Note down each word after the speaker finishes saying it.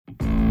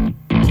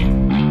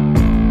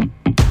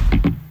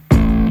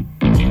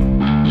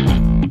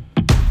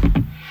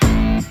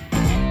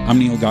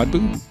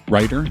Godbout,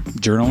 writer,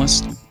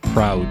 journalist,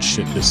 proud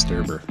shit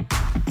disturber.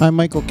 I'm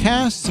Michael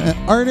Cass, an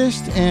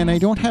artist, and I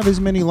don't have as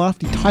many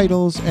lofty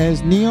titles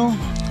as Neil.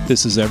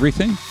 This is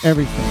Everything.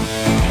 Everything.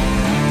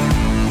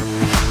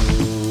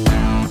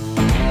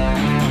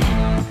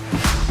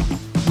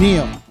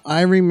 Neil,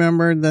 I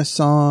remembered the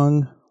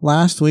song.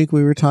 Last week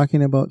we were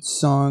talking about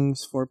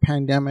songs for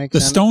pandemics. The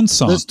Stones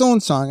song. The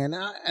Stones song, and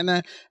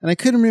I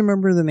couldn't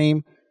remember the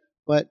name,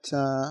 but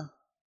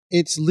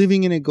it's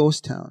 "Living in a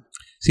Ghost Town."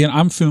 See, and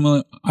I'm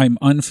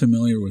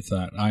unfamiliar with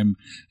that. I'm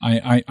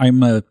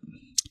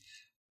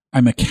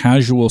a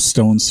casual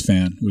Stones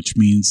fan, which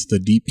means the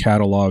deep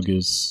catalog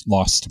is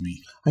lost to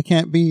me. I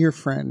can't be your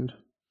friend.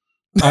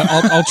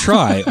 I'll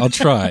try. I'll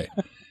try.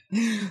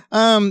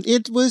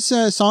 It was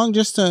a song.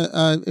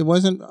 It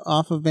wasn't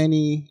off of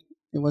any.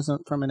 It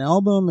wasn't from an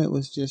album. It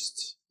was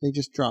they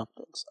just dropped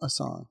a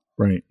song,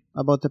 right,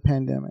 about the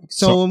pandemic.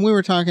 So when we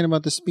were talking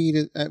about the speed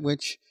at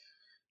which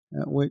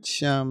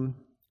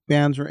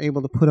bands were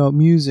able to put out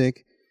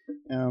music,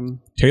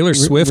 Taylor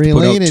Swift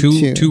put out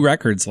two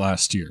records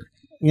last year.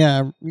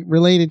 Yeah,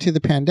 related to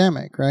the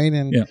pandemic, right?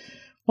 And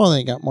well,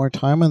 they got more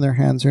time on their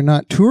hands. They're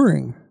not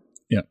touring.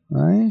 Yeah.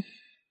 Right?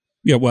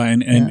 Yeah, well,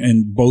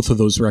 and both of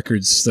those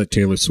records that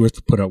Taylor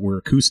Swift put out were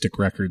acoustic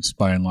records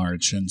by and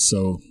large, and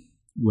so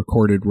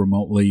recorded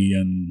remotely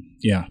and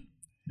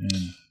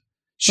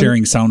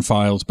sharing sound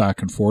files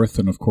back and forth.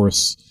 And of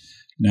course,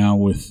 now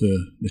with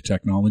the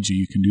technology,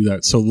 you can do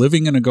that. So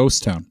Living in a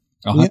Ghost Town.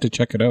 I'll have to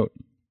check it out.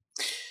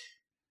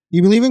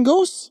 You believe in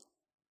ghosts?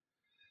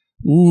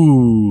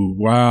 Ooh,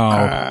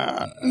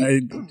 wow.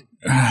 I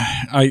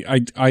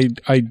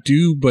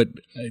do, but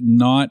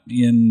not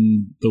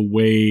in the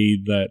way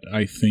that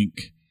I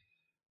think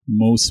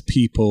most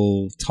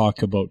people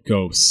talk about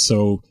ghosts.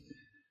 So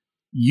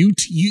you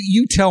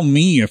tell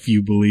me if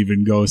you believe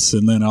in ghosts,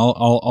 and then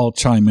I'll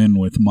chime in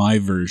with my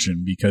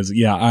version, because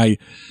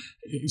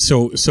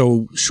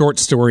so short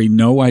story,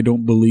 no, I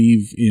don't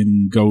believe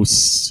in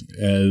ghosts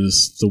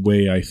as the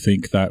way I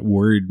think that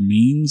word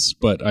means,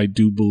 but I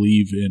do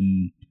believe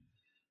in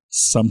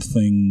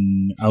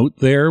something out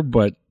there,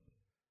 but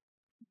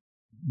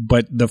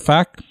the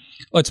fact,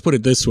 let's put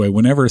it this way,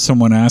 whenever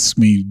someone asks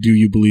me, do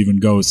you believe in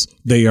ghosts,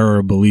 they are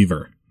a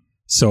believer.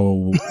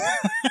 So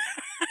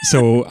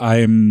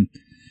I'm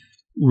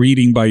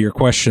reading by your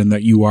question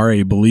that you are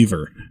a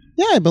believer.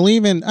 Yeah, I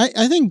believe in,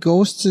 I think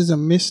ghosts is a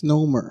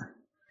misnomer.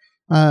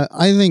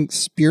 I think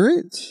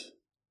spirit,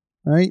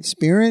 right?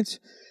 Spirit.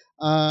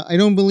 I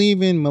don't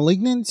believe in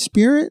malignant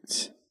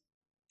spirits.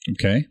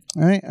 Okay.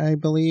 Right. I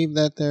believe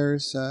that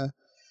there's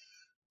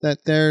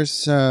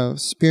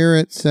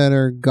spirits that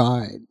are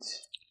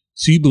guides.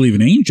 So you believe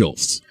in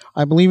angels?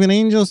 I believe in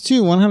angels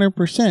too,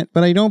 100%.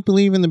 But I don't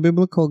believe in the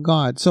biblical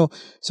God. So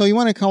you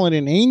want to call it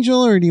an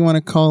angel, or do you want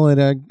to call it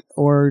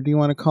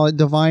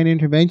divine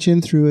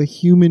intervention through a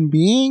human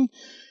being?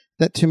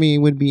 That to me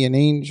would be an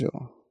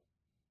angel,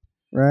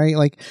 right?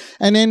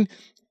 And then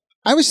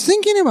I was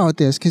thinking about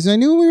this because I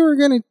knew we were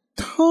going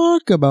to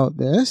talk about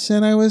this,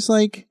 and I was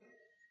like,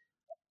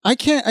 I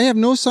have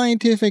no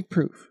scientific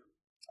proof.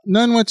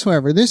 None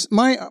whatsoever.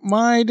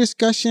 My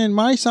discussion,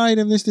 my side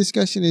of this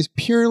discussion is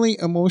purely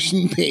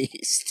emotion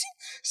based.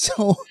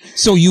 So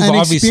you've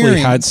obviously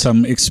had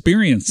some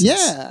experiences.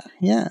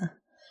 Yeah.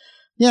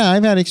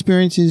 I've had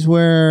experiences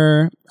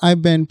where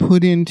I've been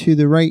put into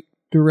the right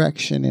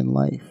direction in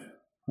life,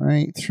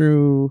 right?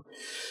 Through,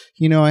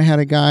 I had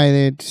a guy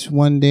that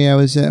one day I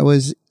was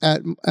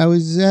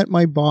at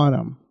my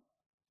bottom,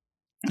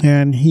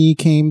 and he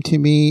came to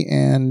me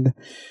and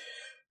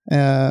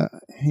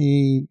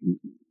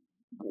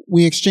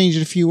we exchanged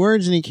a few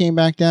words, and he came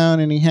back down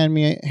and he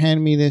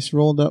handed me this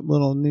rolled up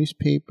little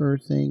newspaper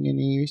thing, and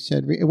he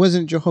said, it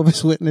wasn't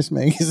Jehovah's Witness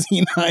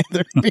magazine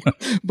either,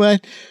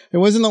 but it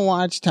wasn't the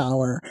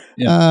Watchtower.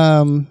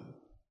 Yeah.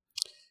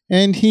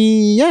 And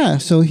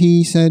so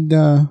he said,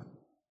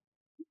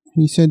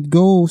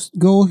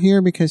 go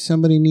here because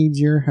somebody needs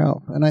your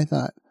help. And I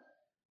thought,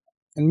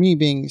 and me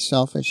being a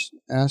selfish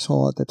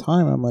asshole at the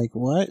time, I'm like,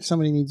 what?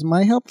 Somebody needs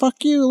my help?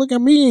 Fuck you. Look at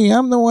me.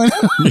 I'm the one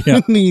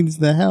who needs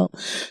the help.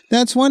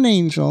 That's one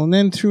angel. And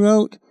then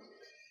throughout,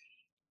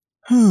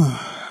 I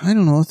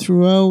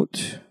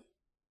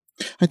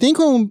think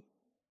when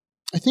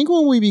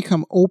we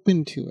become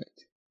open to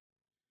it,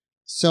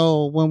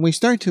 so when we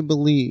start to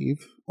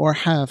believe or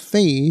have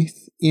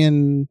faith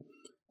in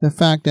the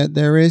fact that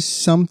there is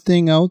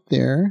something out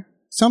there,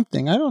 I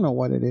don't know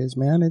what it is,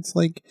 man. It's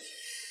like,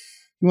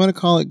 you want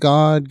to call it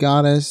God,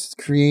 goddess,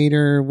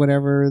 creator,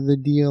 whatever the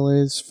deal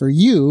is for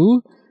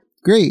you,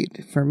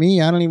 great. For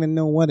me, I don't even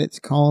know what it's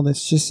called.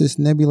 It's just this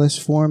nebulous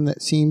form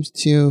that seems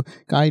to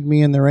guide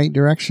me in the right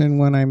direction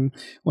when I'm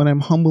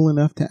humble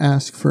enough to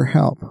ask for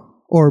help,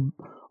 or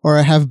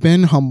I have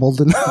been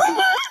humbled enough.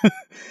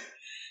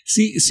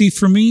 See,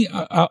 for me,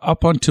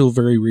 up until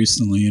very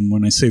recently, and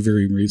when I say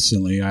very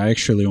recently, I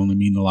actually only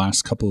mean the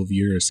last couple of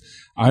years,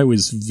 I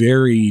was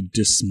very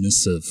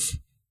dismissive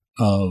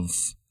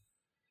of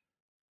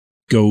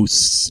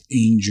ghosts,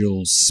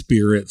 angels,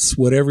 spirits,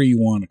 whatever you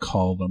want to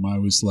call them. I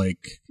was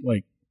like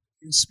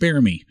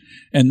spare me.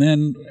 And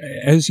then,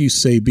 as you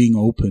say, being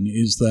open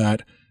is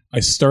that I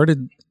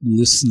started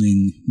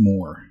listening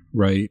more,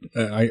 right?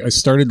 I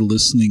started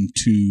listening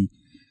to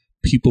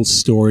people's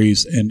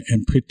stories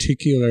and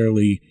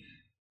particularly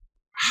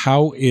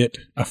how it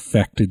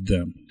affected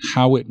them,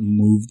 how it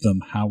moved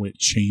them, how it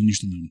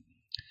changed them.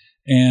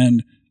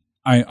 And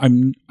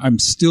I'm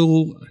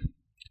still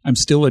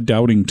a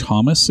doubting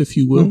Thomas, if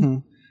you will, mm-hmm.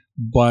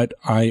 but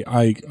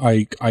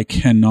I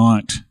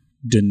cannot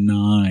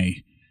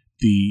deny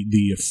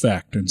the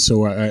effect, and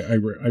so I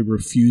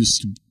refuse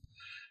to.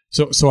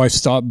 So I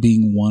stopped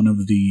being one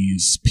of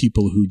these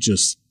people who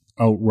just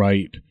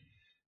outright,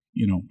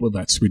 well,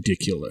 that's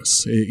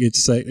ridiculous.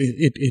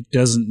 It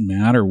doesn't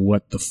matter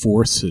what the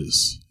force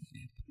is.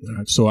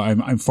 So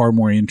I'm far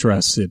more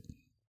interested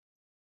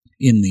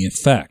in the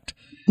effect.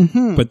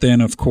 Mm-hmm. But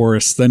then, of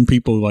course, then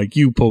people like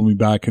you pull me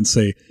back and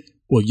say,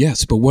 well,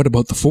 yes, but what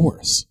about the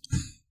force?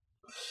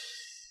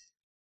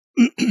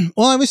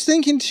 Well, I was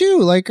thinking too,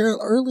 like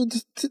earlier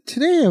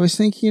today, I was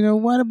thinking,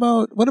 what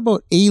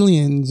about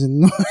aliens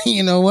and,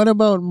 what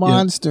about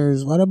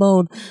monsters? Yeah. What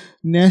about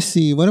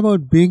Nessie? What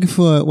about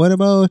Bigfoot? What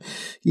about,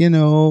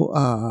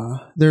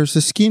 there's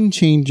the skin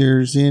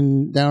changers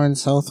down in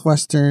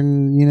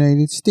southwestern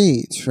United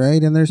States,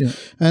 right? And there's,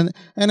 and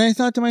I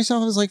thought to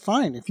myself, I was like,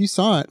 fine, if you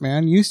saw it,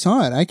 man, you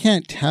saw it. I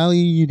can't tell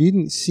you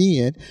didn't see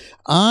it.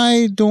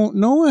 I don't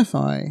know if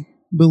I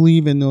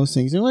believe in those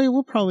things. And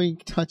we'll probably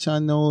touch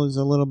on those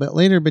a little bit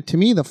later, but to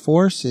me, the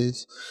force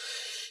is,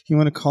 you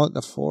want to call it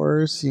the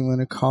force, you want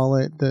to call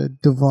it the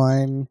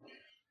divine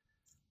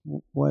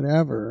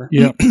whatever.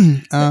 Yeah.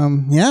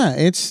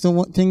 It's the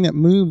one thing that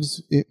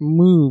moves. It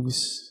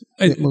moves.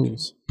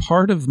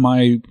 Part of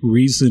my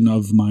reason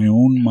of my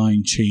own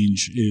mind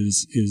change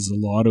is a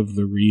lot of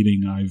the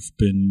reading I've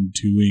been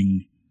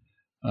doing.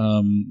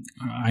 I'm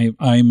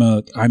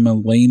a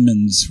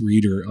layman's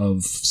reader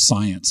of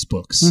science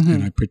books, mm-hmm.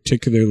 and I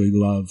particularly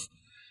love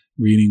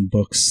reading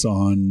books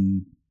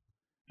on,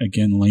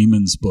 again,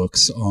 layman's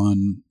books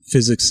on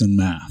physics and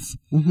math,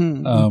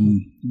 mm-hmm.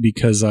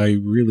 Because I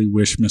really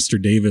wish Mr.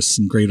 Davis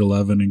in grade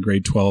 11 and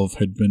grade 12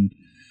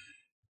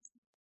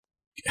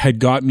 had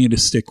got me to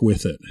stick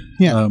with it,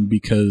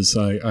 because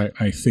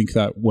I think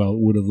that, well,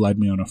 it would have led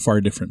me on a far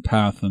different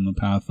path than the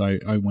path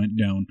I went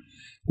down,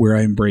 where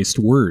I embraced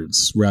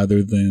words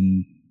rather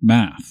than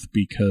math,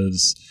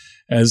 because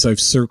as I've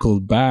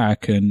circled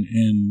back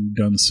and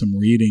done some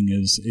reading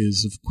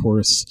is of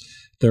course,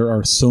 there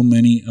are so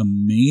many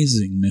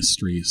amazing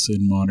mysteries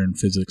in modern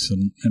physics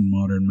and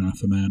modern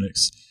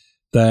mathematics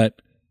that,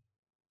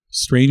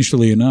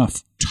 strangely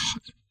enough,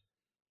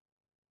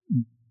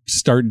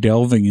 start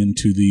delving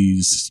into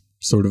these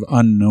sort of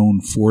unknown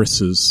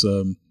forces.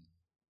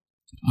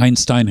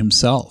 Einstein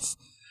himself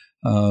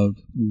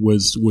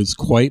was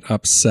quite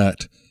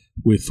upset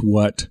with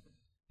what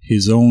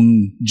his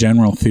own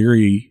general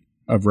theory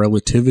of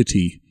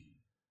relativity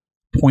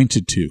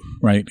pointed to,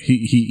 right?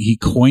 He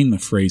coined the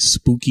phrase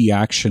spooky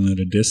action at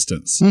a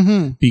distance,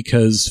 mm-hmm.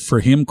 because for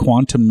him,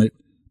 quantum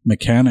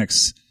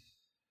mechanics,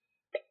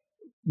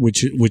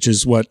 which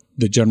is what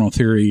the general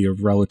theory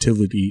of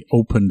relativity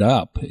opened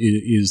up,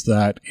 is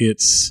that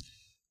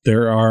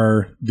there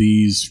are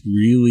these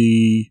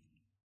really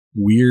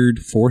weird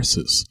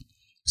forces.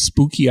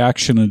 Spooky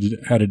action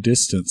at a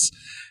distance.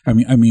 I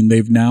mean,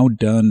 they've now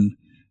done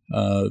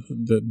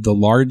the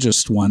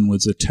largest one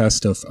was a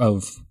test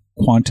of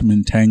quantum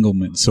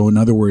entanglement. So, in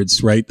other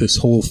words, right, this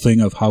whole thing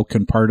of how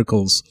can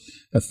particles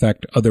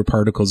affect other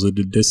particles at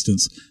a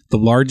distance. The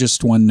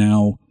largest one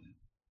now,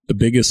 the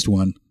biggest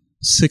one,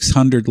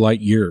 600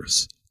 light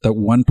years. That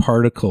one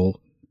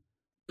particle,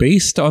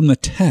 based on the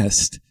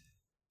test,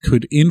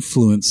 could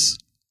influence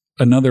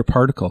another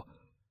particle.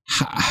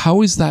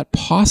 How is that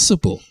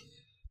possible?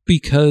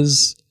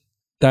 Because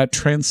that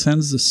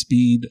transcends the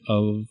speed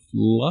of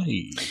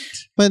light.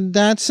 But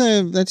that's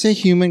a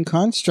human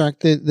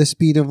construct, the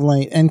speed of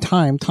light and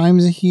time. Time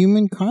is a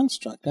human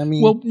construct. I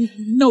mean, well,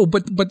 no,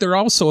 but they're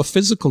also a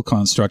physical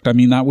construct. I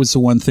mean, that was the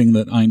one thing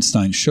that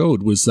Einstein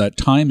showed, was that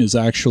time is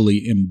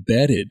actually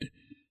embedded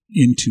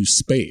into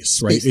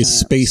space, right? It's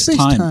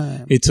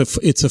space-time.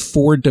 It's a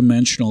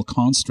four-dimensional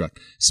construct.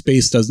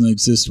 Space doesn't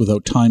exist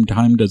without time.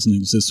 Time doesn't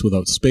exist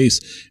without space,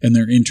 and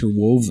they're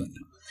interwoven.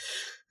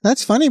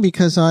 That's funny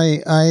because I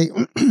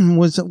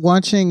was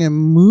watching a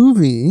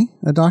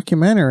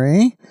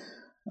documentary,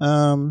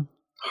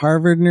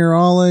 Harvard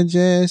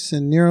neurologists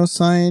and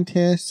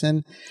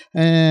neuroscientists,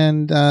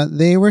 and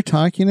they were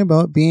talking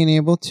about being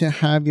able to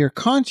have your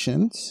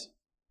consciousness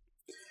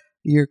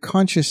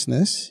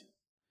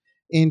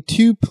in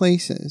two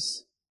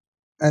places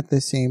at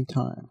the same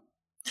time.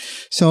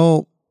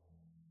 So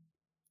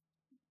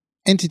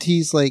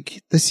entities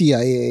like the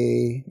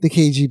CIA, the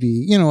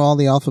KGB, all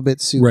the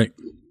alphabet soup. Right.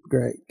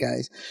 Great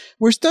guys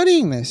were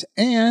studying this,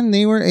 and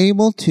they were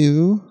able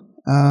to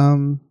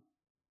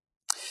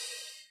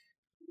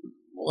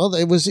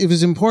it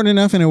was important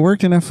enough and it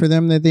worked enough for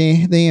them that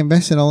they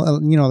invested all,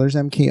 there's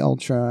MK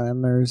Ultra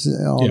and there's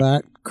all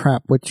that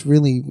crap, which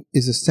really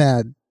is a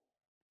sad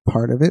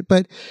part of it,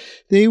 but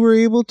they were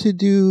able to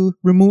do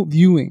remote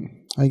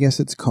viewing, I guess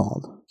it's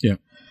called. Yeah.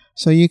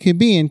 So you could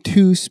be in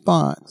two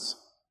spots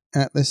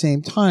at the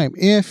same time.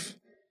 And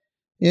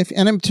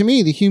to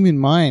me, the human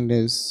mind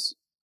is,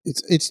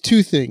 it's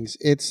two things.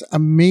 It's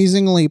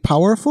amazingly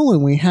powerful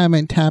and we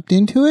haven't tapped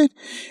into it,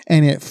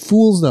 and it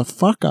fools the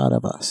fuck out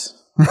of us,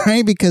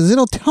 right? Because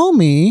it'll tell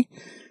me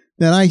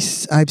that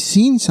I've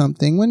seen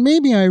something when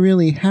maybe I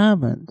really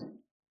haven't.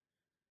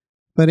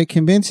 But it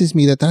convinces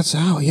me that that's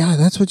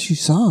what you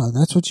saw.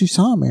 That's what you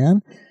saw,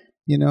 man.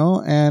 You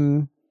know,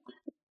 and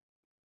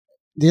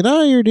did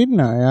I or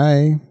didn't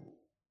I?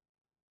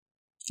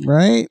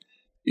 Right?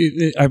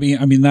 I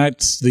mean,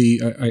 that's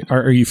the.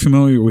 Are you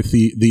familiar with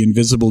the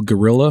invisible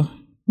gorilla?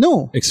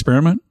 No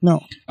experiment?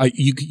 No.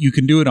 You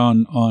can do it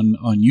on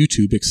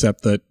YouTube,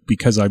 except that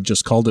because I've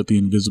just called it the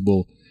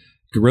invisible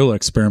gorilla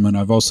experiment,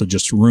 I've also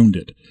just ruined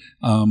it.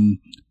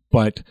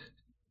 But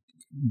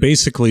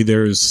basically,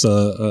 there's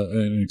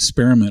an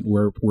experiment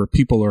where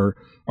people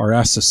are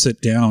asked to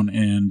sit down,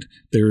 and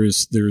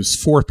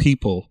there's 4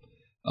 people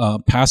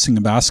passing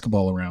a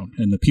basketball around,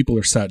 and the people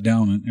are sat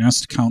down and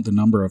asked to count the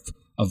number of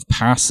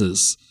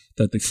passes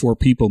that the 4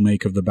 people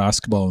make of the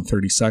basketball in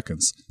 30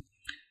 seconds.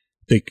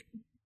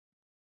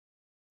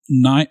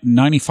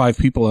 95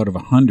 people out of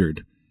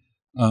 100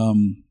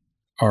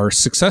 are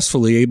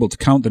successfully able to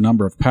count the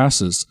number of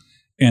passes,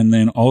 and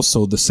then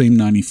also the same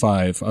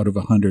 95 out of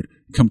 100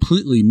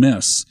 completely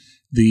miss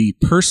the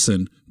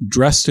person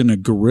dressed in a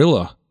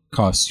gorilla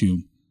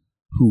costume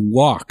who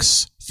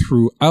walks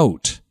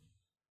throughout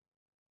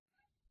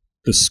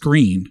the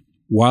screen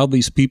while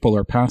these people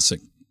are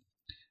passing.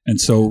 And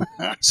so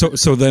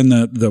then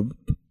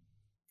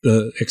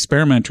the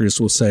experimenters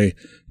will say,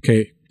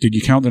 okay, did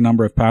you count the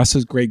number of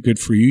passes? Great, good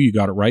for you. You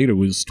got it right. It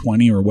was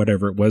 20 or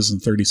whatever it was in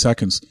 30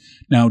 seconds.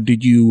 Now,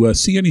 did you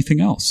see anything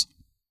else?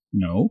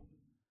 No.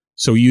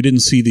 So you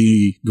didn't see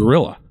the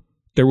gorilla.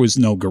 There was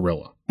no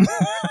gorilla.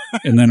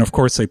 And then, of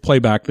course, they play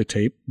back the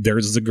tape.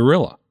 There's the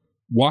gorilla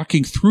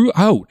walking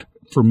throughout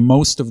for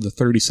most of the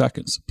 30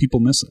 seconds. People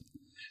miss it.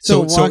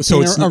 So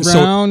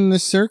around the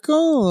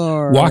circle,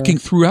 or walking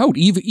throughout,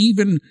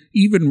 even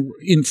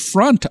in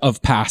front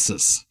of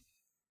passes,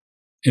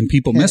 and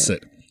people miss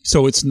it.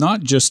 So it's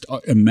not just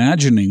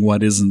imagining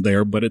what isn't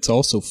there, but it's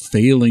also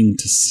failing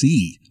to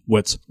see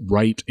what's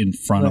right in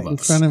front of us. In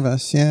front of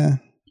us, yeah.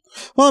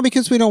 Well,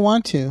 because we don't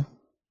want to.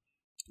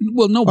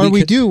 Well, no, or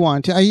we do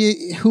want to.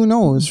 Who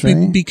knows,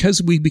 right?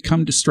 Because we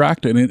become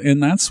distracted,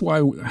 and that's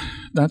why.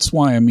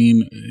 I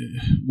mean,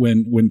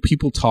 when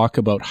people talk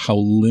about how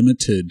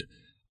limited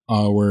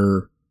our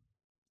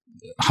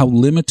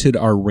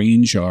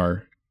range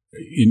are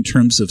in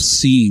terms of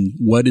seeing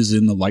what is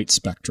in the light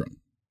spectrum,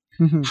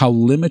 mm-hmm. how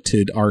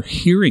limited our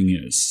hearing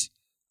is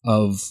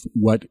of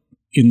what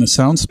in the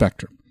sound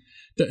spectrum.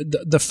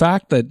 The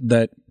fact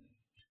that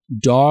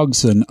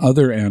dogs and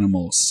other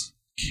animals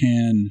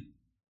can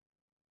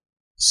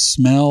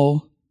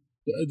smell,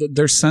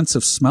 their sense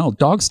of smell.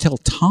 Dogs tell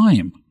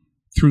time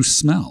through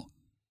smell.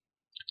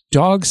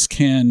 Dogs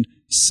can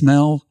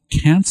smell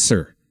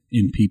cancer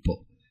in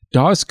people.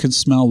 Dogs can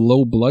smell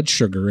low blood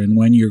sugar and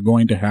when you're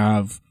going to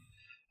have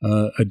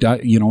a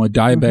diabetic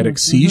mm-hmm,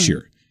 seizure.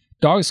 Mm-hmm.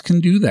 Dogs can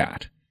do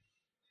that.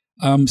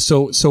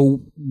 So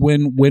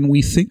when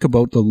we think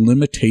about the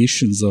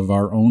limitations of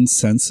our own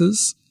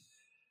senses,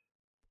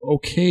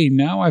 okay,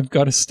 now I've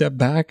got to step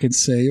back and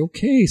say,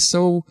 okay,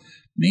 so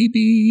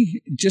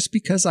maybe just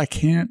because I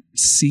can't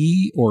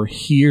see or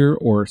hear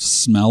or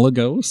smell a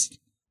ghost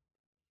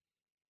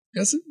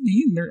doesn't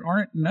mean there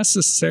aren't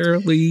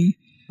necessarily.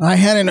 I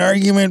had an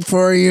argument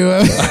for you.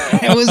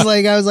 I was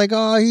like,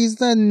 oh, he's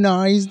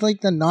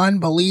like the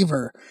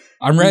non-believer.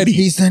 I'm ready.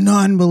 He's the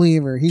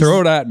non-believer.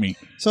 Throw it at me.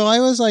 So I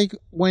was like,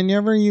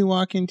 whenever you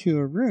walk into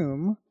a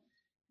room,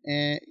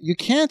 you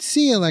can't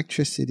see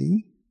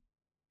electricity,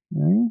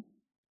 right?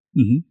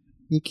 Mm-hmm.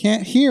 You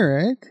can't hear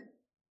it.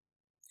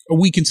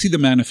 We can see the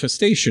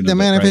manifestation.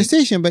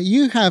 Right? But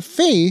you have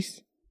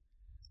faith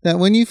that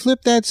when you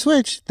flip that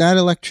switch, that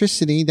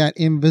electricity, that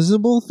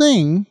invisible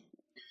thing,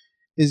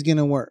 is going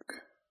to work.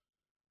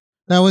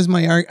 That was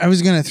I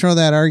was going to throw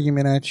that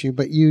argument at you,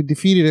 but you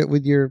defeated it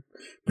with your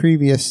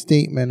previous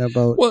statement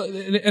about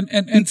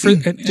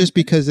just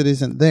because it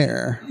isn't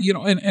there. You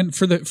know, and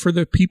for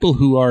the people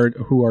who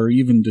are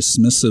even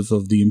dismissive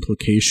of the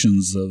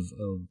implications of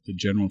the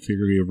general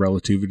theory of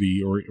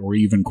relativity or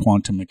even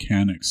quantum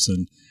mechanics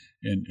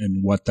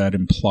and what that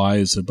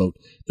implies about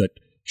that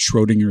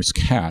Schrodinger's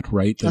cat,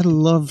 right? I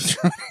love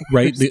Schrodinger's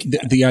right.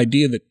 cat. The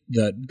idea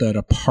that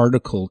a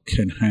particle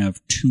can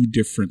have 2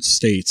 different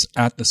states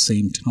at the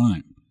same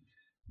time,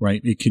 right?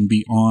 It can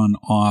be on,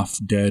 off,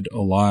 dead,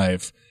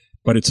 alive,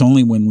 but it's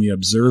only when we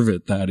observe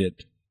it that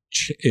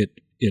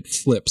it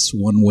flips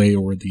one way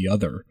or the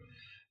other.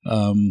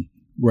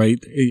 Right?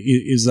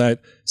 Is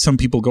that some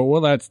people go,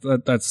 well,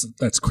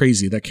 that's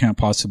crazy. That can't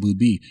possibly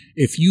be.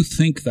 If you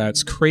think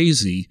that's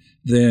crazy,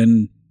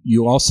 then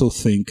you also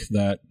think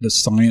that the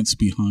science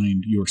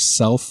behind your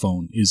cell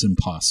phone is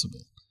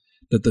impossible.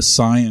 That the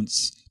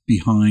science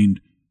behind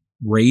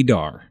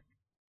radar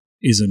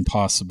is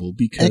impossible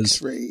because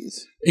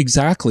X-rays.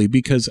 Exactly,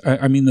 because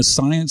I mean the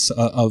science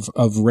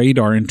of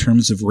radar in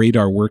terms of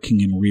radar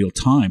working in real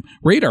time.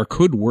 Radar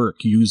could work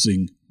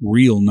using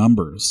real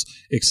numbers,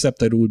 except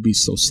that it would be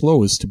so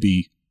slow as to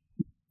be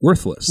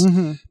worthless.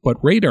 Mm-hmm.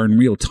 But radar in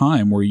real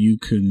time, where you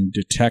can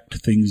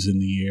detect things in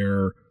the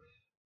air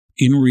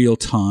in real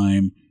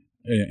time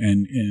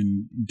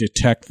and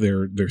detect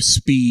their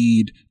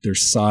speed, their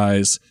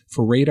size,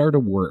 for radar to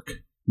work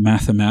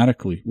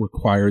mathematically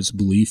requires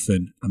belief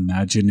in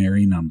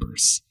imaginary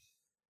numbers.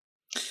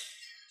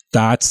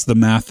 That's the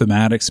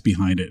mathematics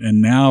behind it.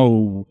 And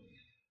now,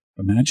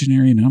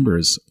 imaginary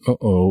numbers,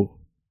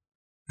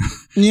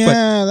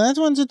 Yeah, that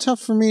one's a tough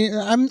for me.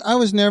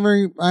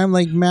 I'm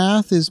like,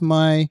 math is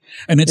my,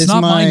 and it's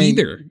not mine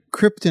either.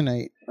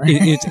 Kryptonite.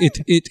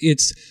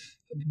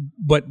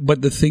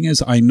 But the thing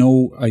is, I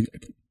know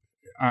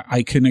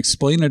I can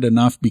explain it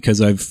enough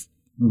because I've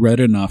read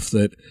enough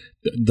that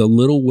the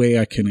little way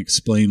I can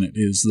explain it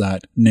is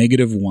that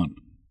 -1.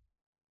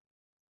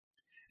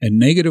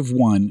 And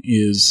 -1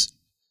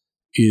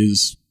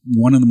 is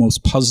one of the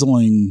most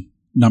puzzling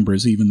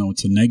numbers, even though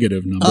it's a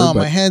negative number. Oh,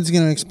 my head's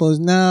going to explode.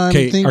 No, I'm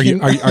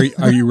thinking.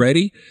 Are you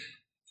ready?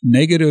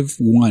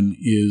 -1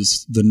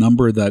 is the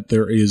number that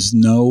there is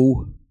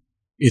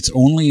it's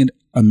only an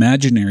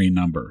imaginary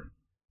number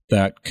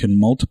that can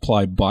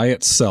multiply by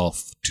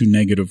itself to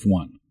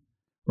 -1,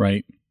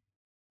 right?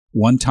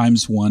 1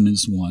 times 1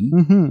 is 1,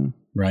 mm-hmm.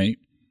 right?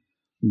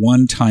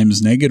 1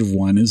 times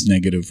 -1 is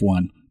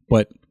 -1.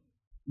 But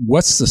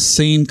what's the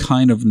same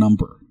kind of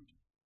number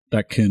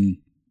that can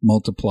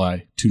multiply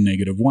to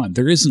 -1?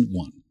 There isn't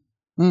one.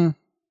 Mm.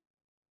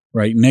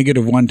 Right?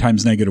 -1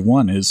 times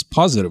 -1 is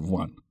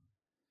 +1.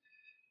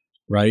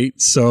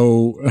 Right?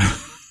 So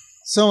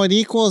it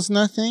equals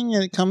nothing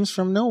and it comes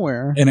from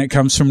nowhere. And it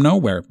comes from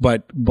nowhere.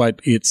 But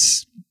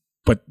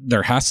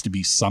there has to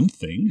be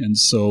something. And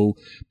so,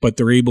 but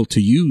they're able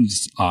to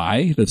use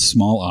I, the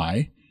small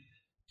I,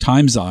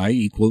 times I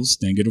equals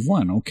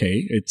 -1.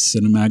 Okay, it's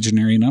an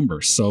imaginary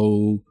number.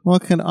 So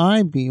what can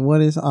I be?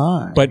 What is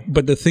I?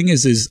 But the thing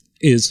is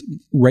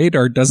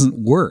radar doesn't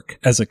work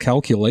as a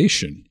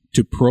calculation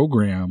to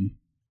program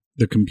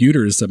the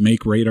computers that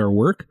make radar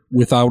work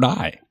without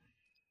I.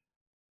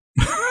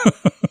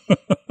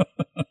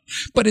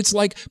 But it's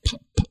like,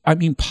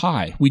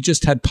 Pi. We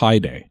just had Pi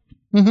Day,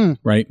 mm-hmm.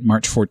 right?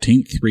 March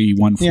 14th,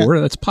 314. Yeah.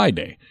 That's Pi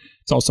Day.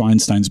 It's also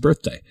Einstein's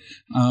birthday.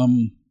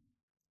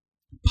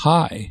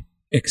 Pi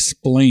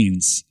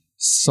explains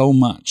so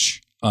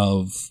much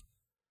of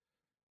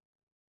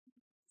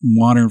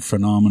modern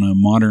phenomena,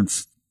 modern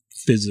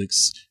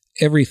physics,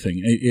 everything.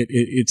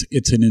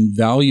 It's an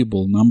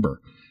invaluable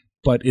number,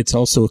 but it's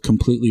also a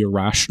completely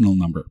irrational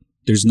number.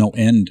 There's no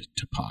end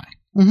to pi,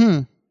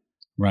 mm-hmm.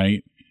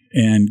 right?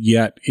 And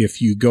yet,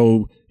 if you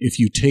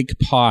take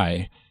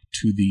pi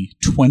to the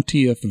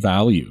 20th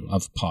value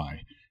of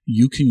pi,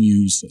 you can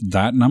use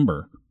that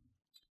number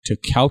to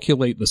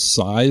calculate the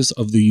size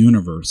of the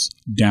universe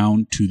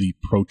down to the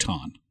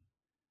proton.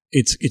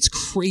 It's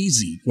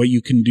crazy what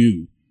you can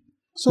do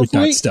with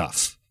that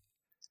stuff.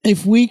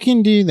 If we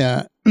can do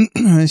that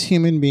as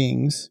human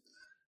beings,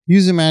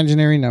 use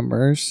imaginary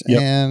numbers,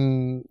 yep.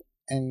 and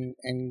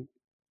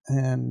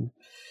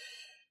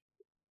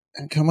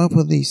come up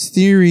with these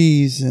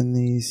theories and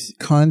these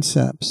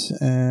concepts,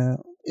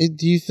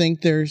 do you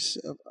think there's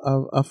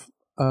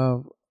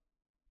a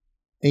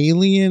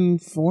alien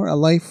form, a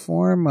life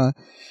form, a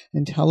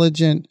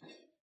intelligent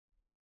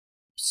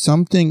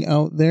something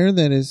out there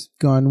that has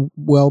gone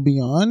well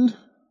beyond?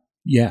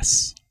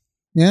 Yes.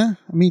 Yeah,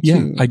 me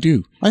too. Yeah, I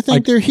do. I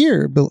think they're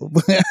here.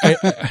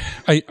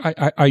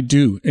 I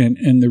do,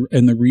 and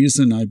the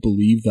reason I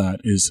believe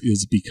that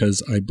is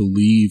because I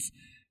believe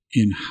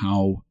in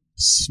how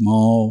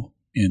small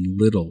and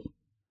little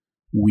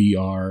we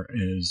are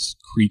as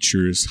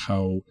creatures,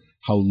 how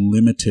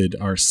limited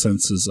our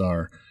senses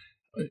are,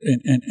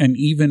 and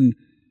even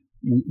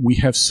we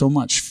have so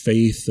much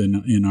faith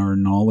in our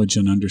knowledge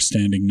and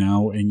understanding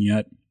now, and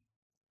yet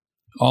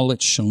all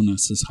it's shown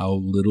us is how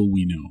little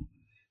we know.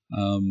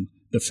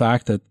 The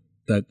fact that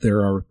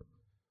there are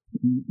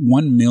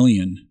 1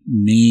 million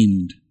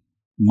named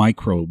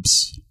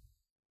microbes,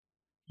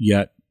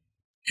 yet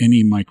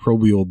any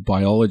microbial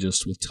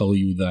biologist will tell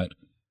you that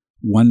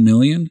 1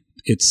 million,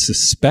 it's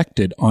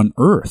suspected on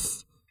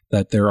Earth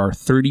that there are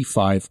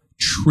 35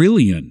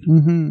 trillion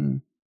mm-hmm.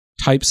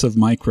 types of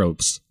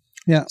microbes.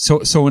 Yeah.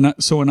 So in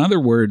other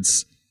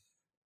words,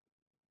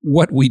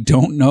 what we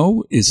don't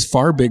know is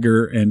far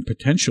bigger and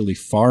potentially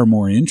far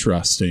more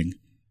interesting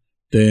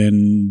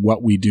than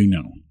what we do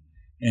know.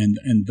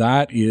 And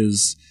that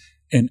is,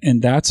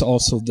 and that's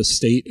also the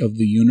state of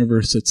the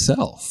universe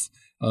itself.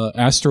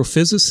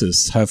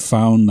 Astrophysicists have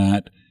found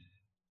that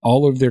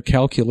all of their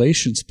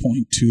calculations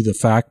point to the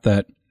fact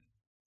that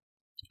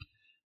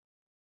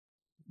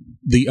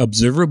the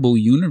observable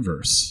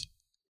universe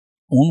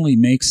only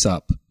makes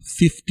up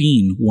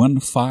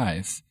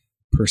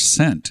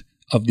 15%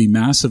 of the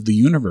mass of the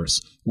universe.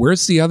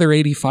 Where's the other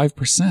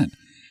 85%?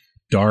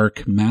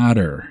 Dark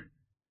matter.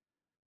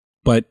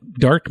 But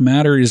dark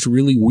matter is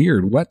really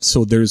weird.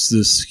 So there's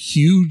this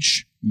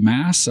huge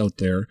mass out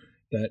there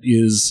that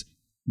is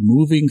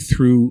moving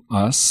through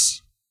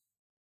us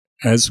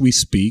as we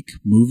speak,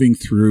 moving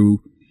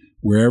through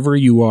wherever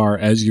you are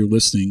as you're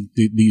listening.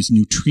 These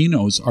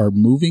neutrinos are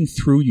moving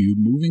through you,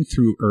 moving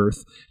through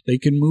Earth. They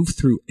can move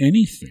through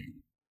anything.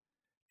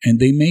 And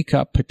they make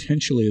up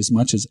potentially as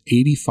much as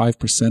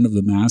 85% of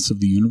the mass of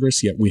the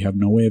universe, yet we have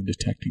no way of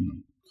detecting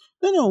them.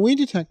 No, we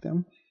detect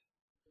them.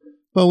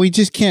 But we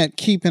just can't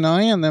keep an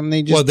eye on them.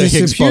 They just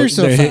disappear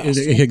so fast.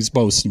 The Higgs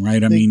boson,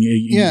 right? I mean,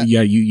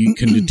 you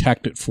can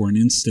detect it for an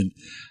instant.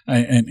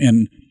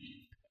 And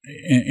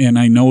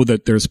I know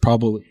that there's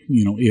probably,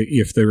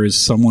 if there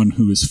is someone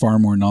who is far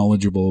more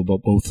knowledgeable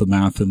about both the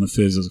math and the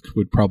physics,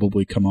 would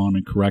probably come on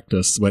and correct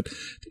us. But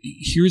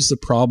here's the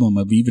problem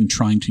of even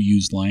trying to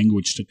use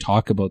language to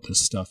talk about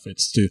this stuff.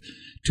 It's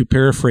to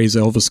paraphrase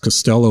Elvis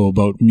Costello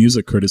about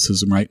music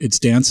criticism, right? It's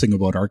dancing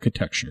about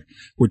architecture.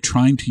 We're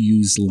trying to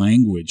use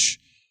language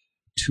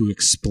to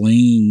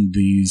explain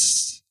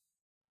these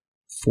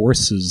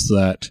forces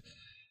that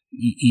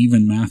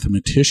even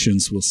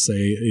mathematicians will say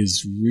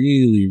is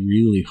really,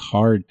 really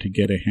hard to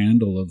get a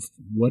handle of.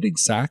 What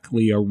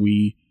exactly are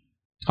we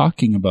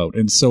talking about?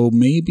 And so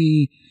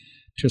maybe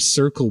to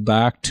circle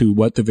back to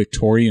what the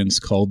Victorians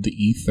called the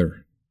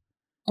ether.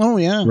 Oh,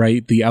 yeah.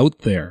 Right? The out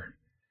there.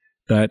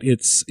 That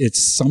it's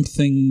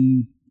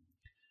something,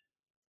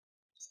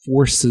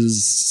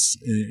 forces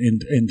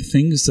and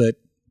things that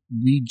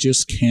we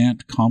just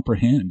can't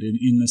comprehend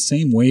in the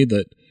same way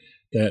that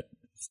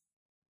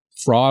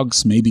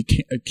frogs maybe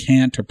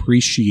can't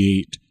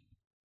appreciate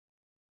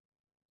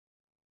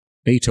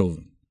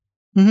Beethoven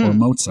or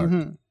Mozart.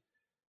 Mm-hmm.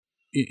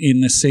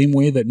 In the same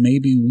way that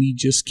maybe we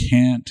just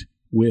can't,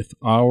 with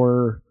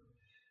the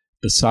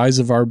size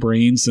of our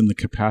brains and the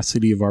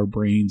capacity of our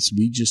brains,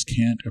 we just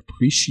can't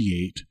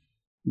appreciate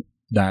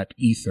that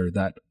ether,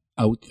 that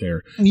out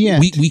there. Yeah.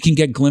 We can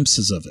get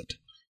glimpses of it.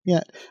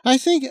 Yeah. I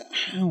think,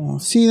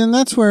 see, then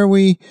that's where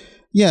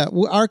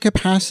our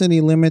capacity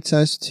limits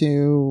us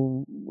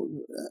to,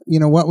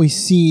 what we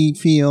see,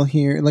 feel,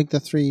 hear, like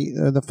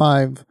the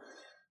five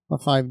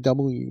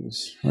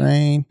W's,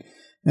 right?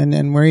 And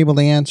then we're able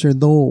to answer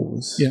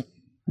those. Yeah.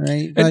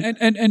 Right.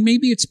 And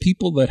maybe it's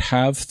people that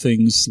have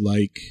things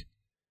like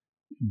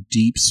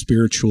deep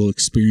spiritual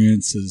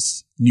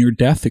experiences,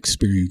 near-death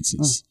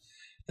experiences,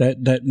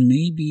 that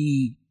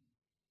maybe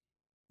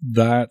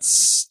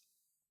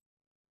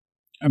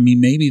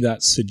maybe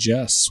that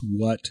suggests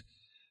what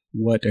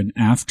an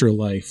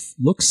afterlife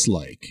looks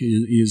like,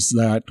 is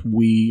that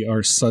we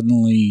are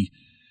suddenly,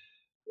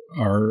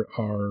 our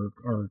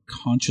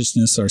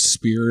consciousness, our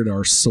spirit,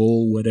 our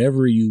soul,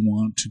 whatever you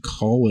want to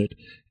call it,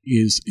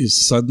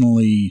 is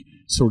suddenly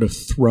sort of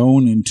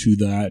thrown into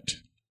that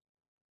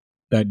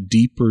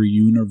deeper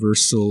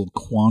universal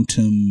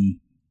quantum,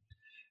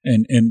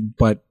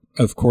 but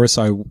of course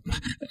I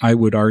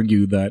would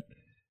argue that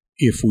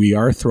if we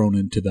are thrown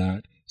into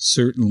that,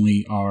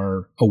 certainly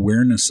our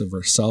awareness of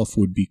ourself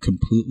would be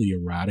completely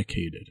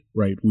eradicated,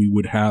 right? We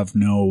would have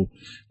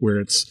where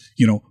it's,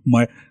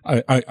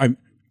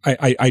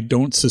 I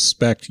don't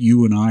suspect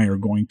you and I are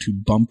going to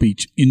bump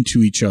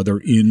into each other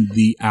in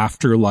the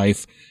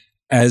afterlife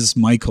as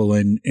Michael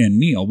and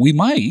Neil. We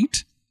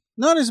might.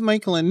 Not as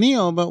Michael and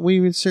Neil, but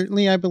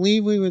I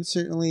believe we would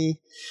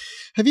certainly.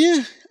 Have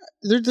you,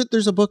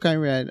 there's a book I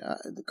read,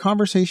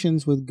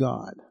 Conversations with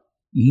God.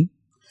 Mm-hmm.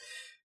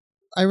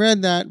 I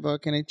read that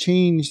book and it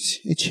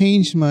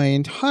changed my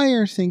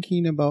entire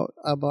thinking about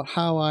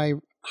how I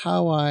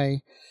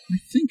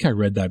think I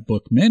read that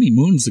book many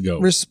moons ago.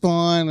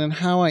 Respond and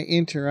how I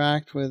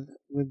interact with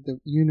the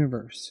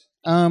universe.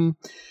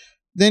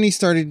 Then he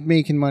started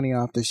making money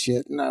off the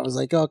shit, and I was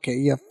like, okay,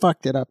 you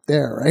fucked it up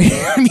there, right?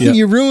 I mean,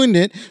 you ruined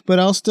it, but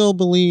I'll still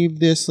believe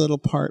this little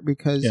part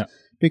because that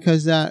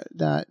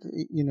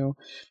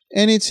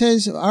and it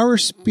says our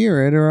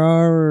spirit or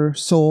our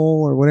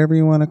soul or whatever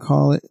you want to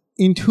call it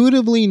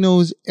intuitively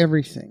knows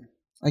everything.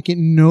 Like it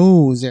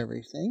knows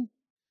everything.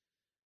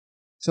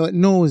 So it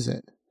knows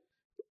it.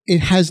 It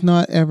has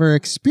not ever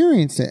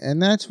experienced it,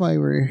 and that's why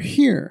we're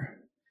here.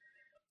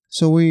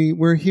 So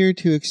we're here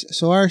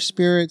so our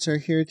spirits are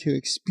here to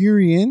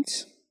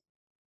experience,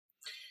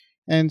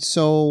 and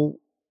so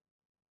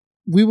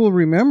we will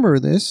remember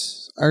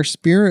this. Our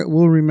spirit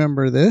will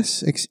remember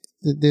this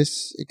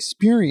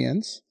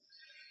experience,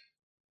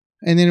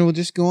 and then it will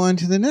just go on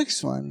to the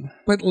next one.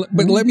 But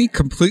let me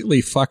completely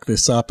fuck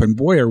this up, and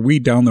boy, are we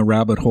down the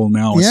rabbit hole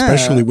now,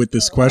 especially with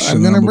this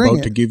question that I'm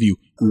about to give you.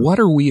 What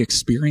are we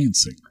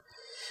experiencing?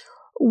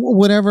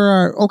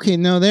 Whatever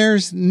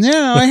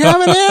now I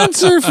have an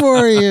answer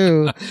for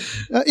you,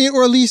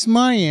 or at least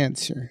my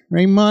answer,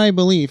 right? My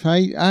belief.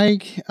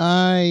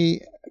 I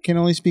can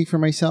only speak for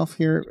myself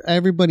here.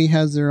 Everybody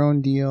has their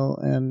own deal,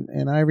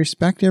 and I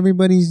respect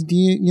everybody's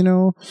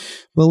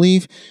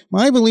belief.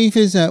 My belief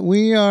is that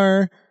we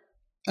are,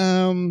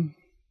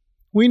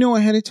 we know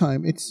ahead of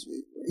time.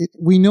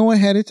 We know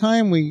ahead of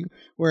time.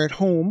 We're at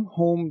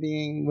home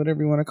being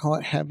whatever you want to call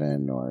it,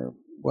 heaven or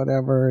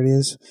whatever it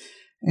is,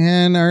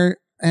 and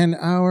and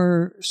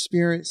our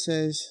spirit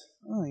says,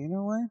 "Oh, you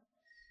know what?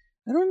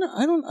 I don't know.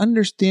 I don't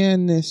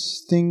understand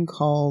this thing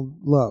called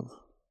love.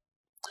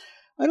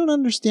 I don't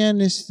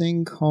understand this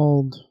thing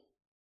called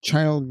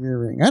child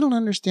rearing. I don't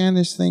understand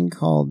this thing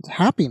called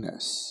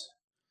happiness,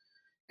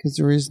 because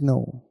there is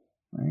no."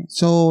 Right?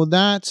 So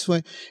that's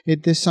what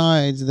it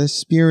decides. The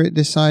spirit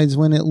decides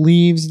when it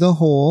leaves the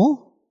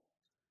whole,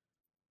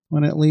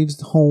 when it leaves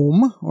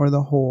home or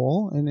the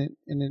whole, and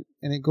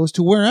it goes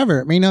to wherever.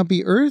 It may not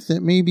be Earth.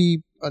 It may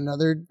be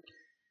another.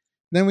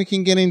 Then we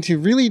can get into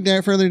really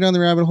further down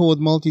the rabbit hole with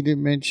multi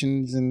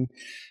dimensions and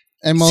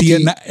multi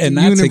and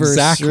that's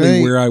exactly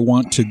right? Where I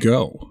want to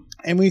go.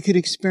 And we could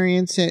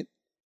experience it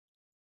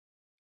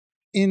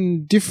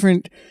in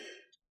different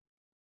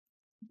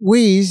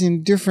ways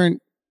in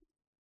different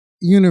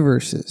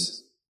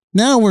universes.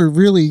 Now we're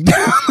really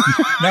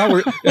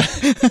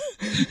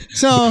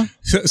so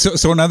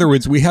in other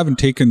words, we haven't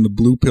taken the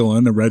blue pill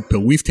and the red pill.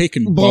 We've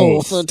taken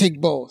both. I'll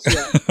take both.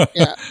 Yeah.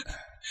 Yeah.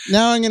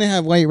 Now I'm going to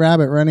have White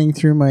Rabbit running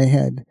through my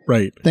head.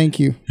 Right. Thank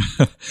you.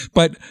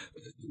 But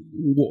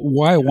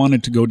why I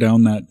wanted to go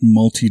down that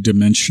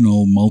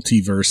multi-dimensional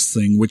multiverse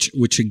thing,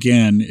 which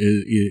again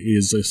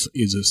is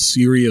a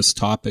serious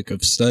topic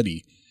of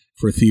study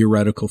for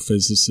theoretical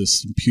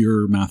physicists and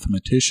pure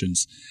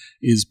mathematicians,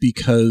 is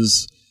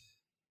because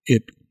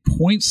it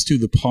points to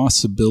the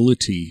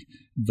possibility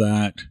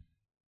that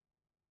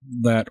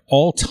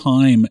all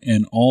time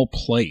and all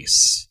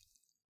place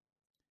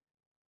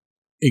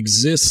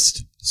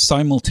exist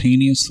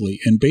simultaneously,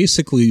 and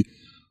basically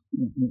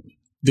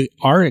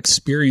our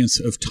experience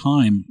of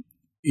time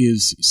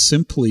is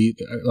simply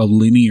a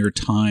linear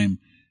time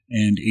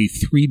and a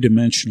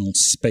three-dimensional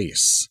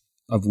space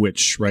of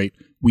which, right,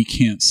 we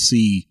can't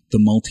see the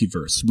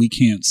multiverse. We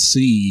can't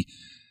see,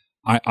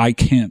 I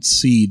can't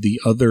see the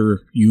other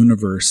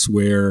universe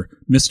where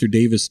Mr.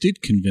 Davis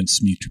did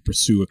convince me to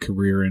pursue a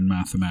career in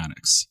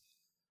mathematics.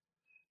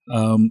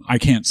 I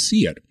can't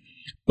see it.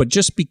 But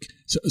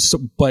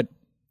but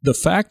the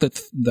fact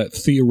that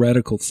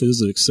theoretical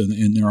physics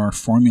and there are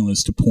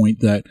formulas to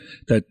point that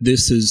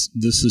this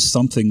is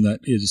something that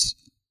is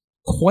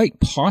quite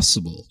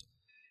possible,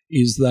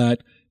 is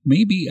that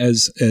maybe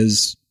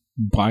as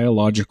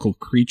biological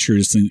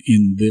creatures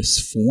in this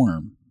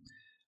form,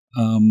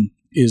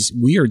 is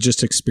we are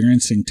just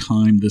experiencing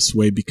time this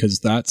way because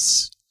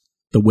that's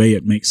the way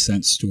it makes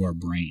sense to our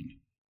brain.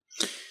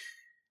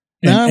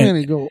 Now I'm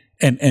going to go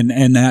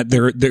and that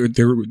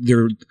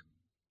they're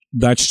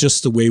that's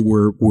just the way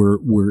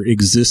we're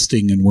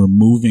existing, and we're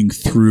moving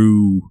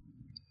through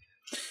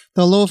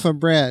the loaf of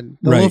bread,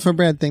 loaf of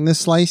bread thing, the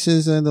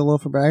slices and the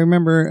loaf of bread. I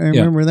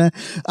remember that.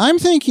 I'm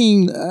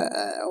thinking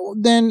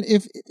then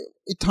if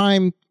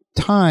time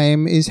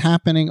is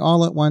happening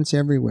all at once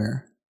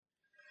everywhere.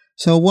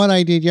 So what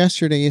I did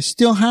yesterday is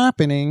still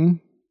happening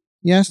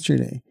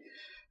yesterday.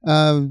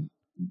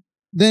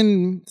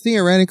 Then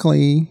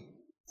theoretically,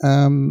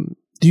 do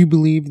you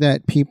believe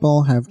that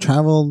people have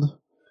traveled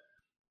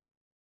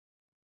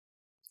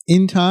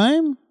in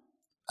time?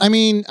 I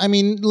mean,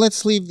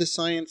 let's leave the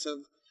science of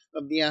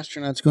the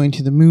astronauts going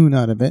to the moon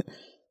out of it,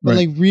 but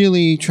like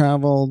really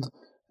traveled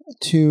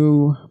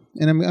to,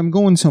 and I'm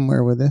going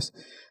somewhere with this.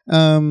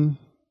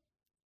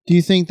 Do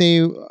you think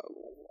they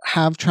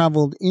have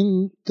traveled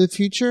in the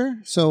future?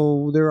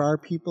 So there are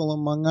people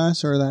among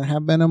us, or that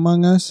have been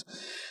among us,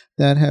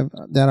 that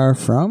are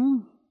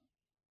from,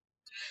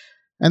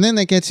 and then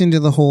that gets into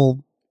the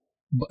whole.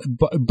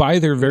 By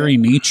their very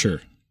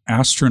nature,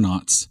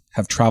 astronauts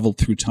have traveled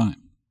through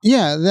time.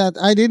 Yeah, that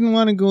I didn't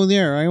want to go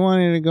there. I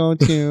wanted to go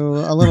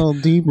to a little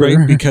deeper,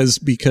 right?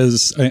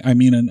 Because I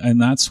mean,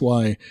 and that's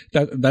why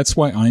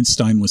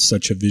Einstein was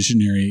such a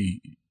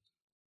visionary.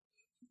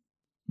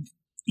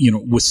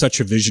 Was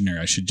such a visionary.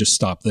 I should just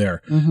stop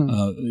there. Mm-hmm.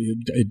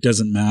 It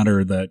doesn't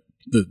matter that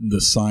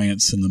the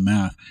science and the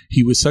math.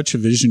 He was such a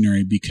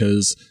visionary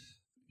because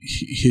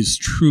his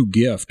true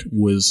gift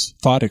was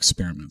thought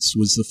experiments,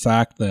 was the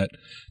fact that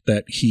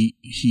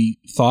he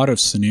thought of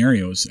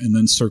scenarios and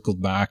then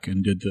circled back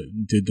and did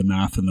the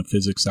math and the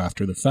physics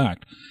after the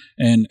fact.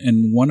 And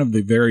one of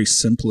the very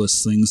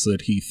simplest things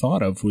that he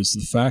thought of was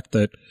the fact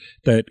that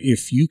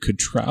if you could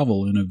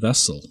travel in a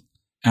vessel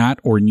at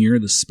or near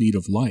the speed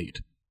of light,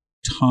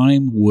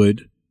 time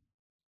would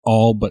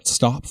all but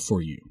stop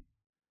for you.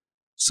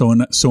 So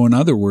in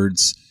other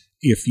words,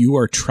 if you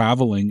are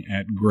traveling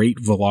at great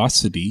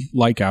velocity,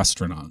 like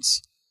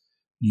astronauts,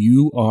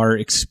 you are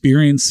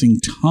experiencing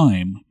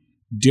time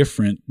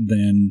different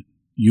than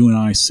you and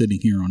I sitting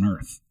here on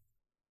Earth.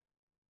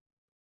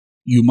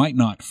 You might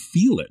not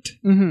feel it,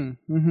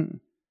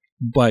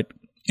 but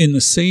in the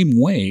same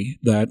way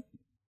that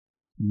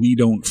we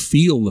don't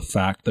feel the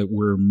fact that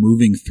we're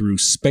moving through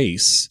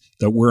space,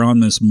 that we're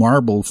on this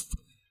marble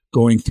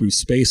going through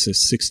space at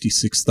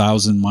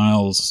 66,000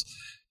 miles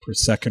per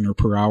second or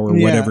per hour,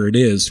 whatever it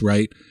is,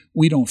 right?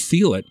 We don't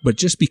feel it, but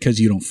just because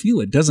you don't feel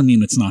it doesn't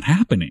mean it's not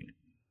happening.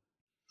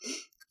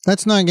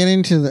 Let's not get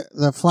into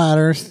the flat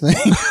Earth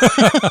thing,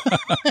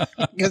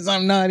 because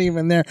I'm not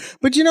even there.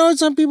 But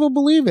some people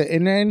believe it,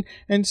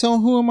 and so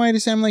who am I to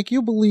say? I'm like,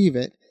 you believe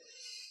it.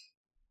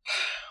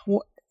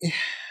 Well,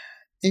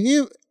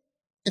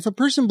 if a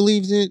person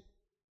believes it,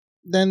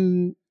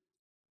 then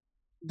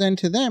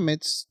to them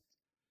it's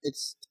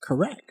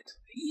correct.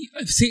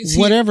 See,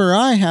 Whatever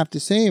I have to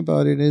say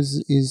about it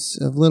is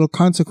of little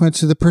consequence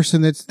to the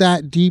person that's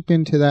that deep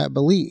into that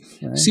belief.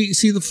 Right?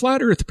 See, the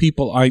flat Earth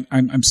people,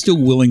 I'm still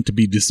willing to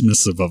be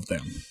dismissive of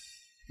them,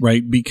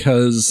 right?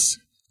 Because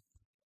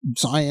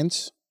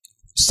science,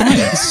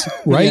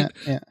 right?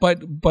 Yeah. But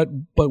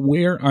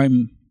where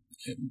I'm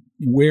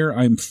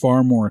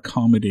far more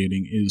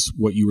accommodating is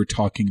what you were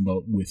talking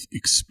about with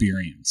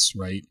experience,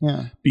 right?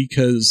 Yeah.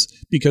 Because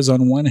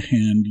on one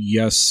hand,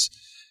 yes,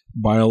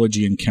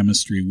 biology and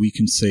chemistry, we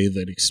can say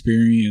that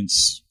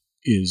experience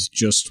is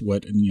just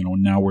what,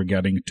 now we're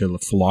getting to the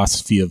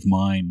philosophy of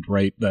mind,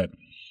 right? That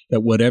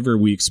whatever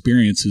we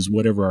experience is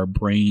whatever our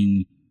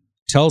brain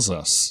tells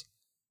us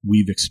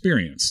we've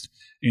experienced.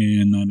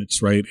 And then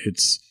it's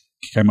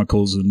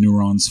chemicals and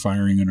neurons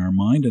firing in our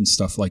mind and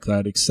stuff like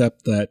that,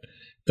 except that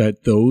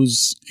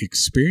those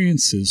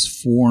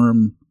experiences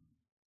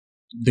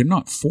they're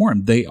not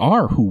formed, they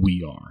are who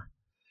we are.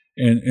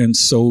 And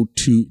so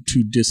to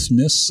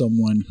dismiss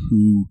someone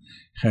who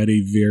had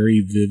a very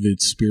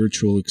vivid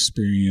spiritual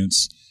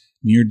experience,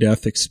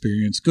 near-death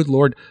experience, good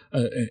Lord,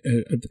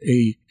 an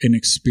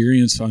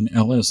experience on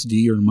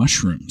LSD or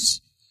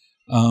mushrooms,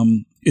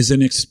 is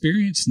an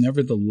experience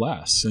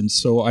nevertheless. And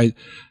so I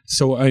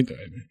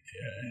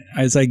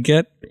as I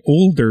get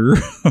older,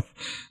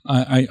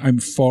 I'm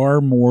far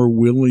more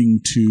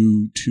willing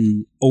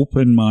to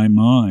open my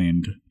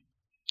mind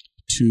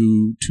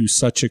to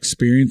such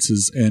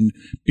experiences, and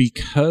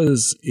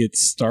because it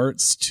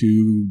starts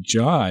to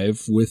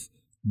jive with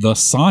the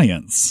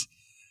science.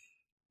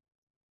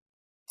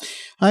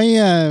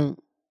 I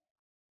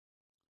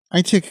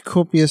took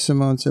copious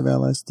amounts of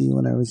LSD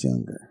when I was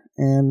younger,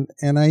 and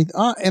I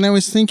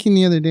was thinking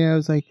the other day, I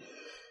was like,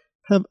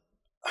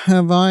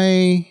 have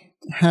I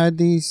had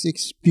these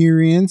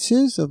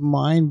experiences of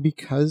mine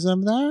because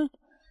of that?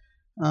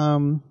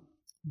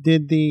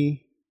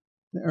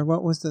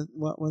 What was it?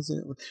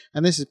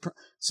 And this is,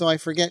 so I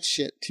forget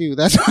shit too.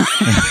 That's why.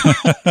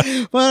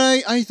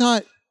 But I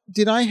thought,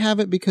 did I have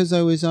it because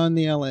I was on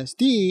the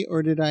LSD,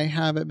 or did I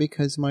have it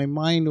because my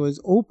mind was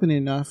open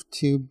enough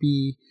to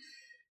be,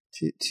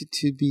 to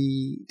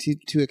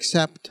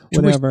accept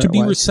whatever to be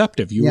it was.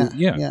 receptive?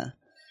 Yeah.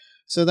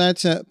 So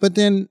that's, but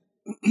then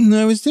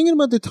I was thinking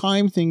about the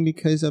time thing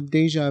because of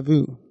deja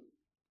vu.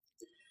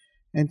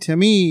 And to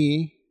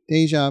me,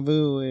 deja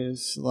vu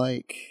is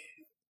like,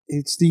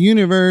 it's the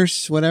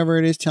universe, whatever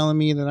it is, telling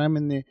me that I am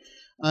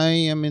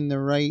in the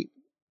right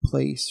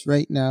place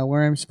right now,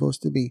 where I'm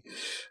supposed to be.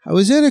 I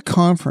was at a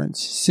conference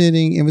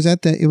sitting. It was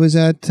at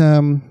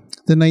the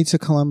Knights of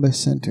Columbus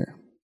Center,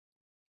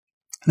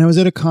 and I was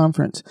at a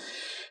conference,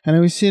 and I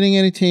was sitting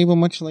at a table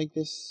much like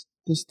this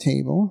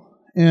table,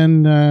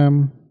 and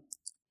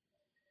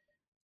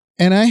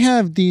I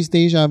have these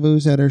deja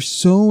vus that are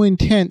so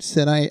intense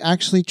that I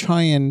actually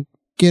try and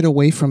get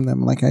away from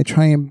them. Like I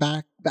try and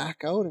back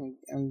out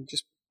and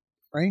just.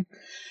 Right?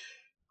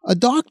 A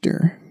local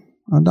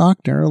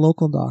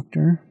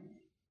doctor,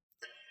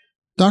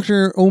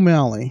 Dr.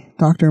 O'Malley,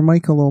 Dr.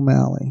 Michael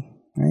O'Malley,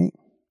 right?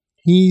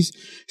 He's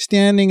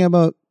standing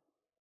about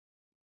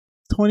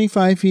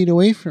 25 feet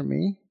away from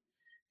me.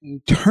 He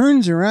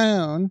turns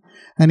around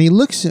and he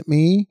looks at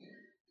me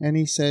and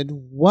he said,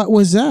 "What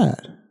was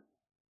that?"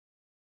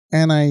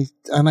 And I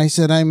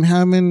said, I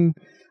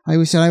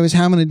was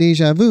having a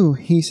deja vu.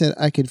 He said,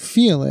 "I could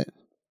feel it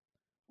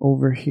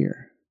over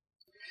here."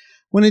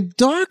 When a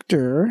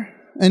doctor,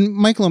 and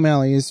Michael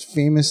O'Malley is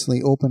famously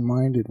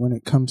open-minded when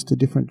it comes to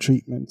different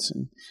treatments,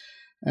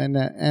 and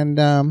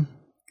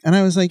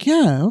I was like,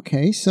 yeah,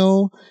 okay,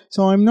 so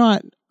I'm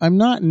not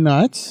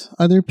nuts.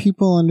 Other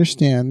people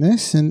understand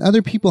this, and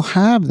other people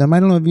have them. I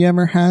don't know if you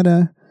ever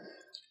had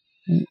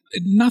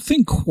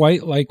nothing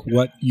quite like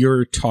what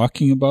you're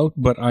talking about,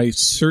 but I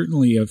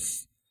certainly have.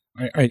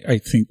 I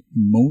think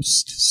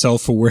most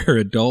self-aware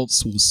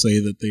adults will say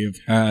that they have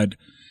had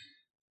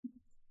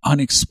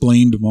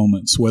unexplained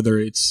moments, whether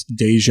it's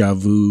deja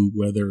vu,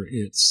 whether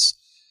it's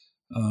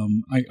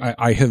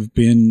I have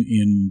been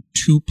in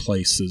two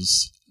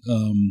places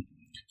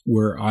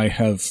where I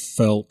have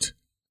felt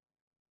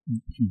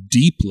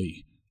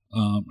deeply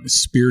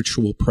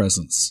spiritual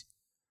presence,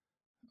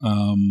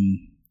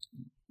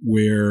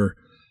 where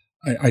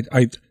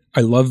I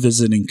love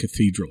visiting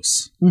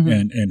cathedrals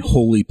and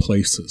holy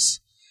places.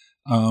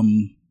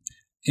 And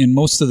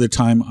most of the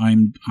time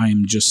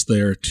I'm just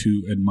there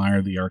to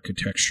admire the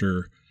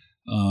architecture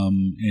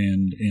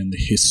and the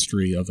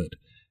history of it,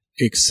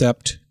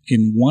 except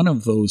in one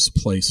of those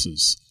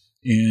places,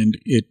 and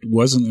it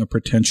wasn't a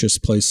pretentious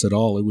place at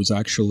all. It was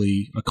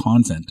actually a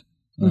convent.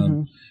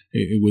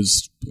 It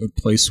was a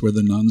place where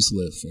the nuns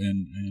live,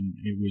 and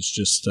it was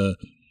just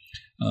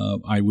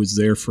I was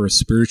there for a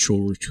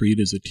spiritual retreat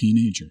as a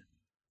teenager.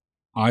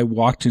 I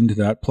walked into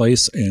that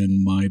place,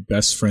 and my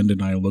best friend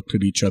and I looked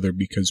at each other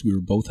because we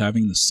were both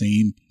having the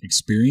same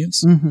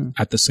experience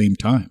at the same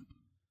time.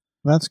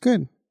 That's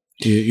good.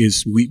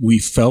 Is we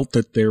felt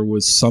that there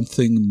was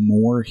something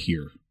more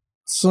here.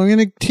 So I'm going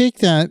to take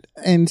that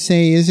and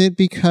say, is it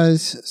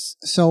because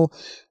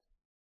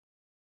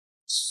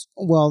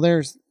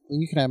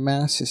you could have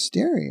mass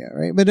hysteria,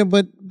 right?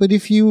 But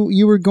if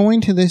you were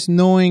going to this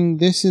knowing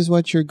this is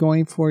what you're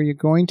going for, you're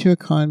going to a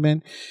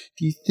convent,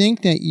 do you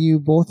think that you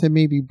both have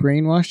maybe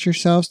brainwashed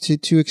yourselves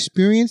to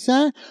experience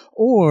that,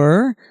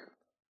 or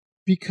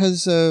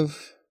because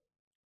of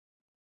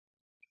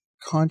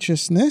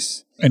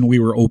consciousness? And we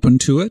were open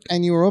to it?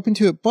 And you were open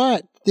to it,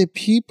 but the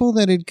people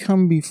that had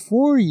come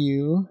before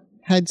you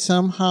had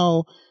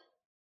somehow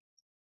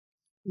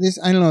this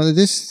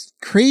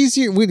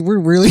crazy, we're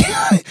really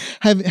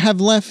have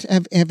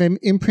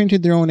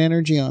imprinted their own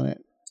energy on it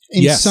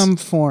in some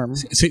form.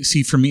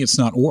 See, for me, it's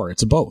not or,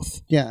 it's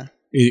both. Yeah.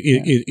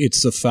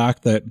 It's the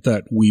fact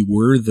that we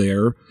were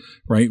there,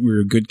 right? We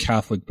were good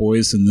Catholic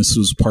boys, and this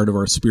was part of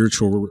our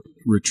spiritual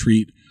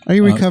retreat. Are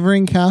you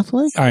recovering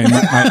Catholic? I am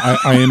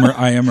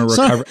a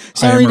recovering.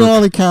 Sorry to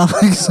all the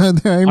Catholics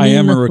out there. I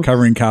am a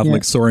recovering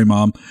Catholic. Yeah. Sorry,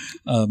 Mom.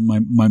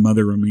 My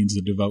mother remains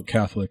a devout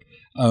Catholic.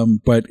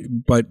 But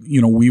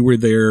we were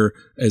there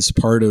as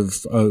part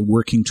of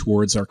working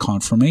towards our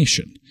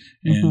confirmation,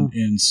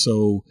 and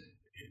so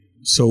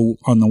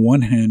on the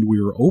one hand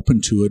we were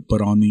open to it,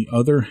 but on the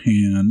other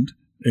hand,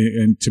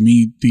 and to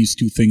me these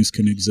two things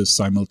can exist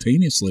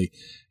simultaneously,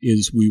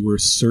 is we were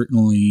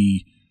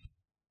certainly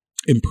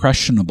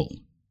impressionable.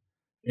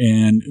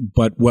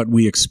 But what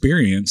we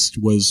experienced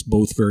was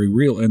both very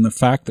real, and the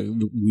fact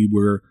that we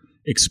were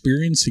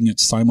experiencing it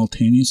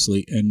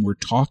simultaneously and we're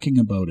talking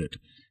about it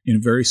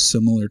in very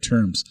similar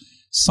terms.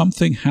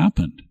 Something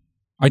happened.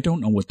 I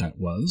don't know what that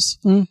was.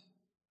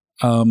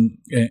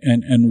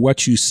 And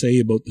what you say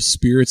about the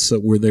spirits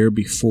that were there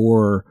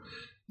before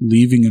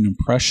leaving an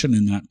impression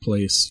in that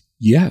place,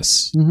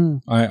 yes.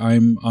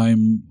 I'm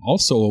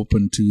also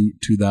open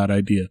to that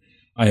idea.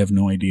 I have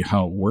no idea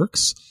how it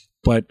works,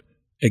 but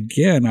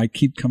again, I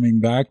keep coming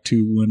back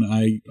to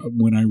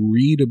when I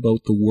read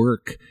about the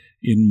work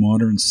in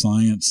modern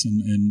science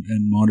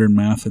and modern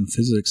math and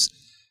physics,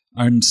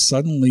 I'm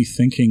suddenly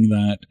thinking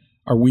that,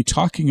 are we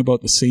talking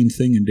about the same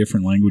thing in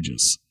different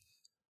languages?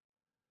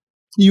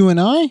 You and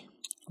I?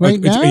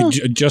 Now?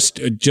 Just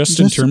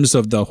in terms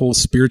of the whole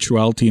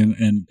spirituality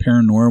and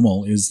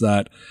paranormal, is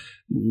that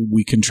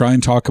we can try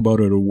and talk about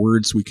it in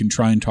words, we can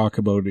try and talk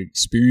about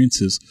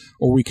experiences,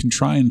 or we can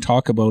try and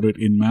talk about it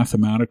in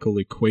mathematical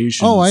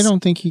equations. Oh, I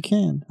don't think you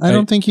can. I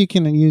don't think you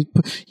can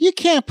you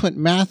can't put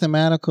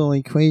mathematical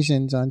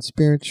equations on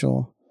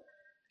spiritual.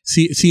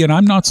 See, and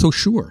I'm not so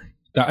sure.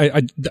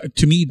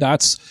 To me,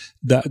 that's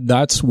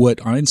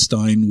what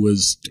Einstein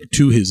was,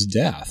 to his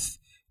death,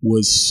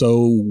 was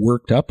so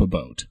worked up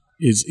about.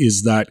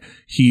 Is that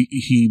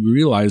he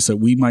realized that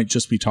we might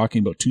just be talking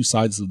about two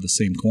sides of the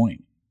same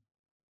coin.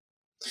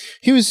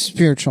 He was a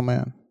spiritual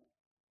man,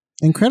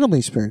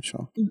 incredibly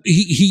spiritual.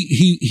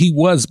 He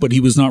was, but he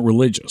was not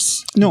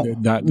religious. No,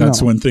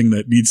 that's one thing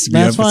that needs to be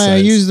emphasized. That's why I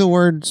use the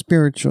word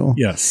spiritual.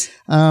 Yes,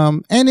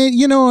 and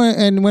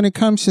and when it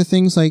comes to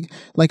things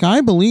like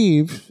I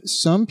believe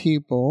some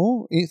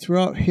people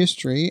throughout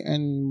history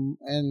and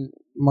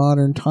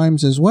modern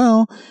times as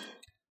well,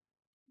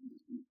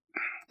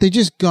 they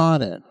just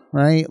got it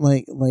right.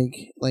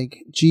 Like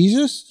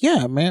Jesus,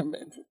 yeah, man.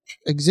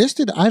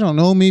 Existed. I don't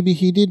know. Maybe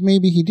he did.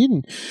 Maybe he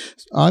didn't.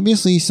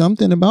 Obviously,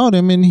 something about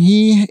him. And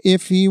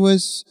if he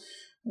was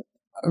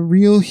a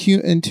real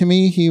human, and to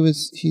me,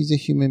 he's a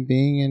human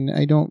being. And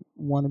I don't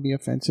want to be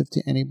offensive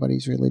to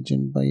anybody's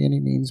religion by any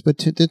means, but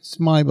that's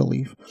my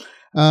belief.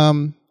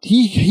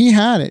 He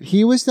had it.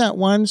 He was that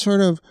one sort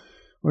of,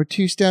 or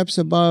two steps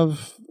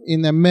above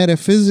in the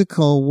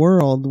metaphysical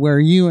world where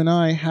you and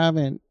I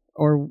haven't,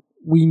 or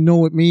we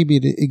know it maybe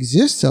it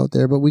exists out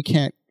there, but we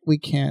can't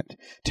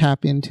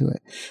tap into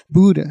it.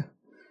 Buddha.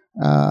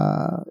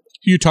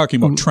 You're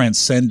talking about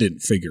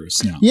transcendent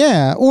figures now.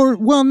 Yeah,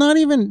 not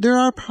even, there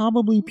are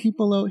probably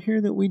people out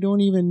here that we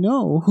don't even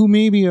know who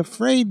may be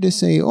afraid to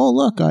say, oh,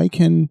 look, I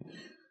can,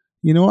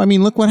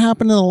 look what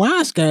happened to the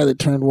last guy that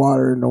turned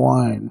water into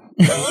wine.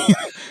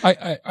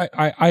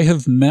 I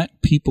have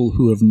met people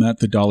who have met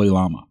the Dalai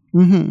Lama.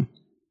 Mm-hmm.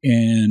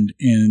 And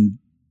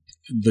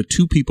the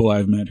two people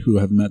I've met who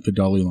have met the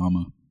Dalai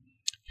Lama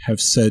have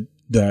said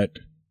that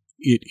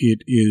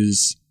it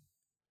is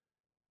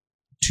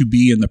to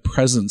be in the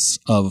presence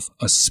of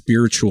a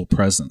spiritual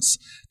presence,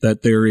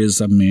 that there is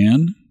a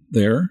man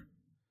there,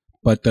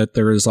 but that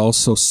there is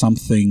also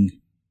something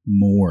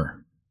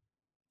more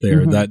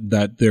there,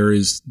 that there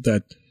is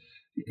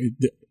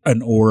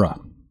an aura.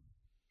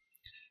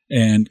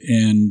 And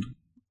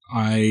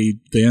I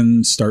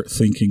then start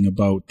thinking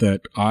about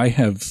that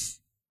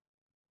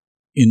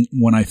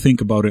when I think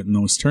about it in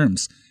those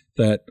terms,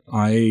 that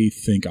I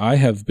think I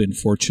have been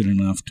fortunate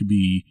enough to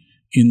be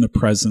in the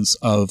presence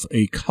of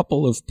a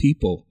couple of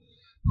people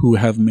who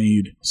have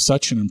made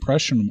such an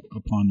impression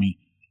upon me.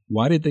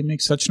 Why did they make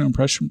such an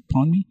impression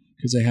upon me?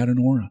 Because they had an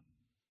aura.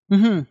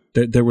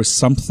 Mm-hmm. There was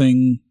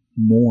something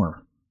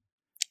more.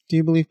 Do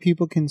you believe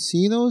people can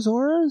see those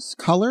auras? auras,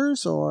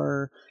 colors,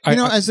 or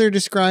as they're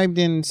described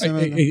in some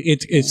of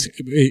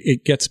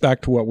it gets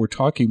back to what we're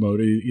talking about,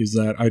 is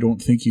that I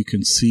don't think you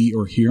can see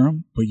or hear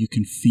them, but you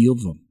can feel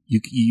them.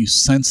 You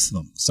sense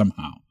them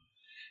somehow.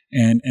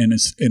 And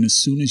as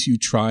soon as you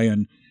try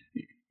and,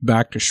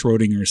 back to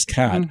Schrodinger's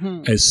cat,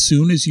 as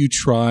soon as you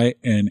try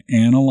and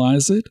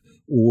analyze it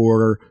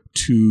or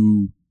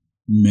to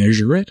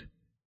measure it,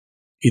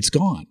 it's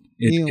gone.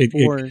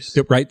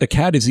 Right? The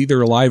cat is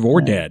either alive or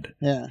dead.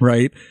 Yeah.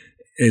 Right?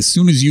 As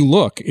soon as you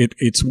look,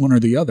 it's one or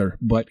the other.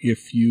 But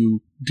if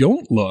you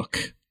don't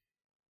look,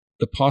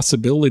 the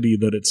possibility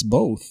that it's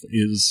both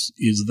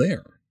is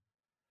there.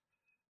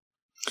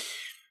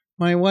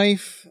 My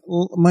wife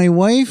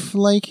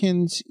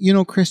likens,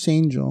 Chris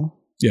Angel.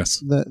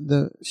 Yes.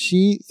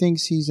 She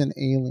thinks he's an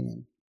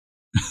alien.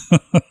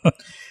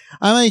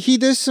 I'm like, he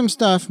does some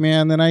stuff,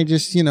 man, that I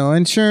just,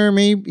 and sure,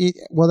 maybe,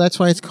 that's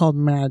why it's called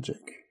magic,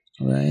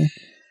 right?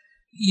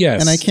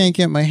 Yes. And I can't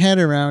get my head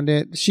around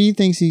it. She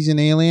thinks he's an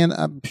alien.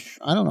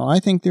 I don't know. I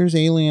think there's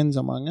aliens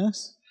among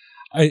us.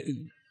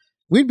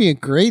 We'd be a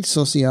great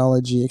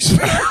sociology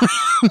experiment.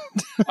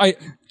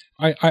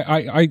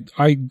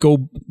 I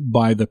go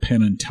by the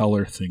Penn and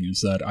Teller thing,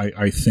 is that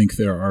I think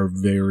there are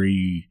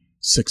very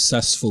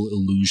successful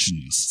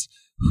illusionists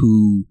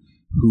who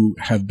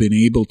have been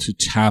able to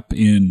tap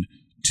in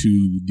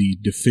to the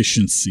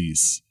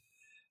deficiencies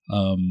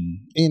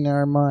in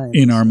our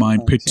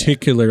mind,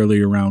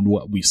 particularly around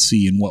what we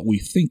see and what we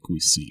think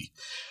we see.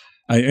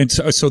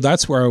 So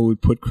that's where I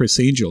would put Chris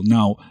Angel.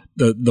 Now,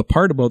 the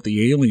part about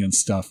the alien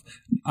stuff,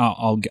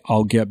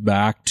 I'll get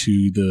back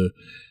to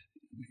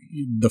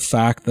the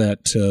fact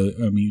that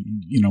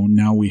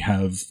now we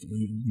have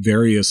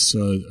various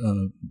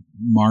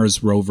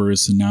Mars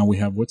rovers, and now we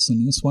have, what's the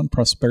newest one?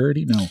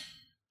 Prosperity? No.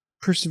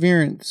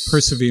 Perseverance.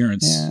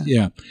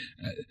 Yeah.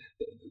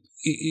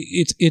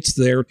 It's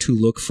there to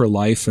look for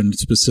life, and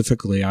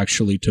specifically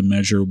actually to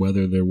measure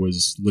whether there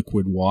was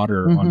liquid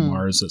water on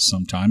Mars at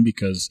some time,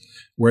 because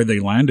where they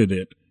landed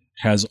it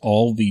has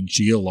all the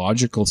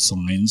geological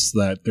signs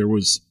that there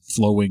was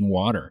flowing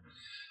water.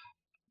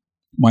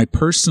 My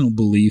personal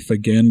belief,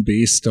 again,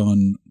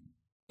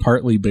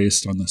 partly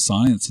based on the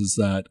science, is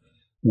that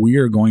we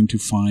are going to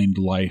find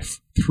life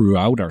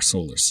throughout our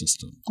solar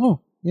system.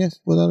 Oh, yes,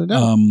 without a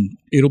doubt.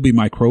 It'll be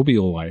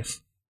microbial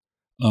life,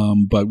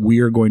 but we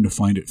are going to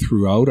find it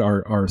throughout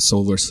our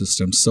solar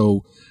system.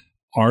 So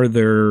are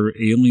there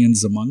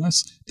aliens among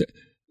us?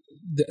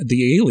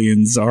 The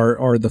aliens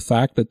are the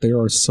fact that there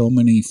are so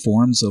many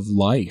forms of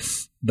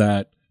life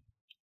that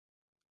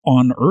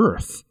on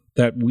Earth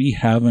that we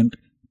haven't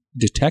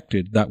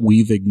detected, that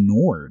we've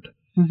ignored.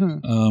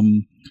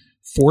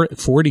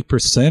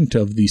 40%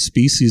 of the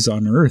species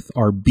on Earth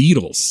are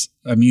beetles.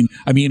 I mean,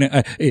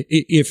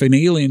 if an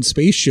alien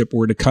spaceship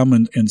were to come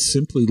and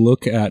simply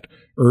look at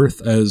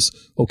Earth as,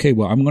 okay,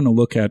 well, I'm going to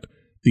look at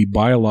the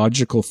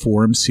biological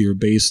forms here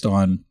based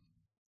on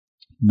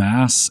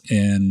mass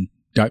and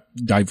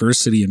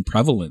diversity and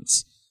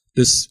prevalence.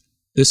 This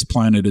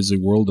planet is a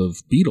world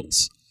of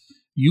beetles.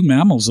 You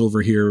mammals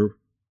over here,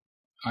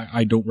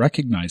 I don't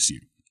recognize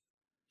you.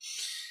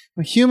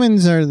 Well,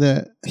 humans are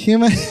the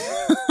human.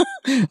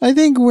 I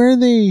think where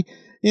they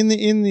in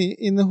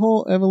the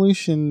whole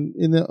evolution,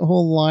 in the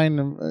whole line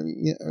of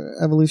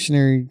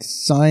evolutionary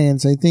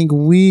science, I think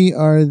we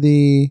are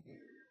the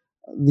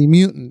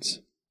mutants.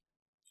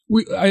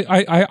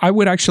 I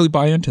would actually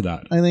buy into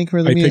that. I think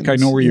we're the mutants. I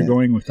think I know where you're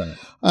going with that.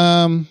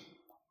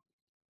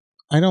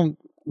 I don't.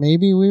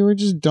 Maybe we were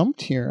just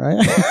dumped here.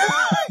 I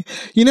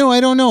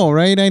don't know,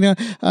 right? I know.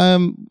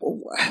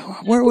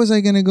 Where was I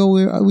going to go?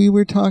 We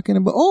were talking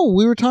about. Oh,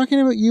 we were talking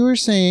about. You were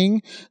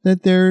saying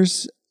that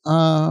there's,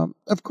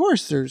 of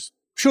course, there's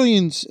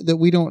trillions that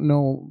we don't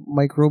know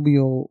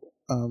microbial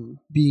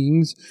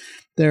beings.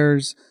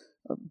 There's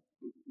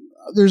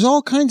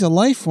all kinds of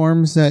life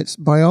forms that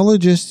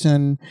biologists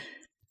and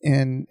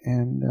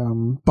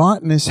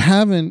botanists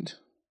haven't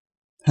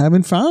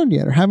found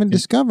yet or haven't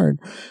discovered.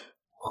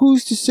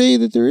 Who's to say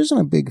that there isn't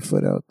a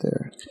Bigfoot out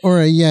there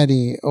or a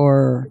Yeti,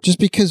 or just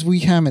because I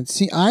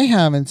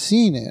haven't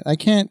seen it.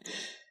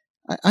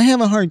 I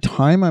have a hard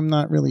time. I'm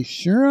not really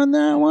sure on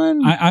that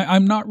one.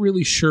 I'm not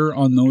really sure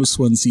on those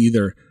ones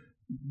either.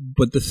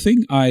 But the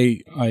thing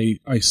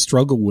I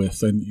struggle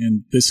with,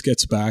 and this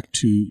gets back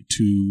to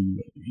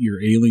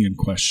your alien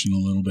question a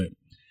little bit,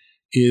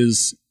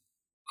 is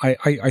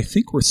I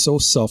think we're so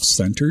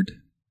self-centered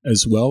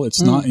as well.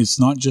 It's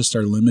not just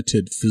our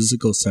limited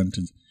physical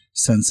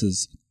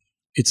senses.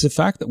 It's the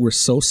fact that we're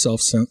so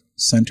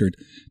self-centered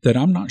that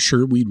I'm not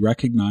sure we'd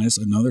recognize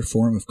another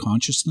form of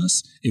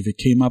consciousness if it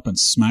came up and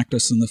smacked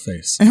us in the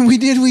face. And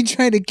we'd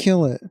try to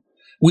kill it.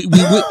 We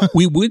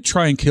would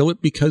try and kill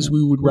it because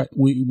we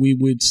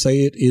would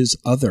say it is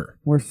other.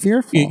 We're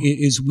fearful.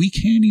 We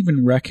can't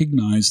even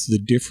recognize the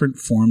different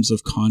forms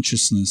of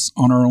consciousness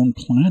on our own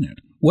planet.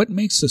 What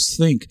makes us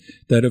think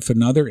that if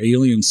another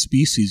alien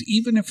species,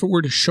 even if it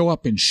were to show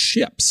up in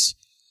ships,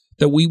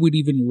 that we would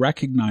even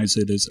recognize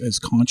it as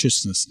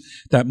consciousness?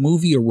 That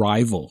movie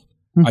Arrival,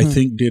 I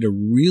think did a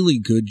really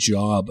good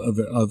job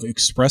of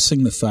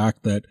expressing the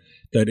fact that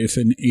if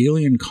an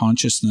alien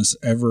consciousness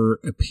ever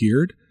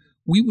appeared,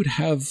 we would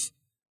have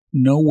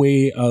no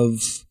way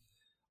of,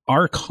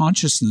 our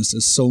consciousness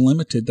is so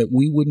limited that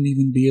we wouldn't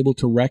even be able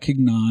to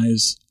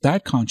recognize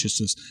that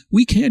consciousness.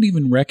 We can't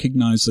even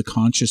recognize the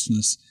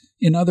consciousness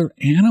in other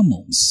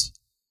animals,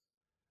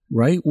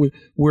 right?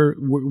 We're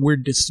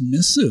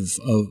dismissive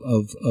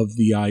of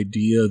the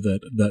idea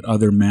that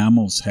other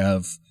mammals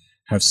have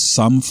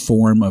some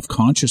form of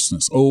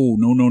consciousness. Oh,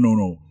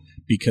 no,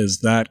 because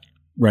that,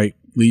 right,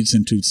 leads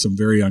into some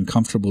very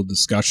uncomfortable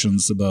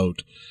discussions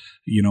about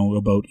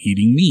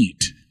eating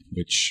meat,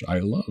 which I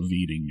love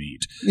eating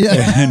meat.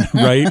 Yeah. And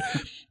right.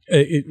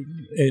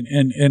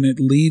 It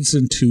leads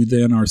into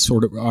then our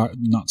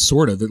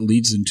it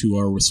leads into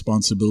our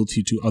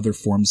responsibility to other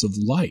forms of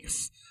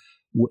life.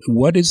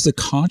 What is the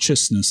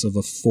consciousness of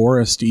a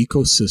forest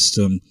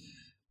ecosystem,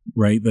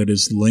 right, that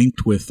is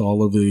linked with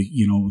all of the,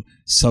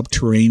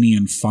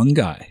 subterranean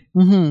fungi?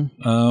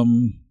 Well,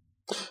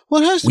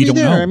 it has to be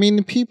there. Know. I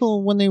mean,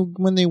 people, when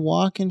they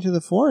walk into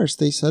the forest,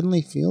 they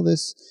suddenly feel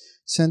this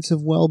sense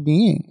of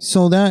well-being.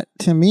 So that,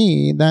 to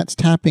me, that's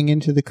tapping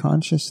into the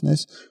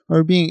consciousness,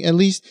 or being, at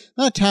least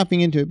not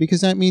tapping into it, because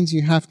that means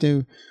you have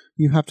to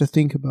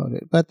think about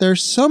it. But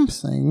there's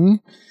something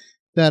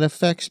that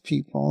affects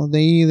people.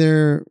 They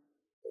either,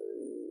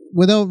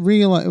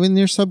 when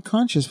they're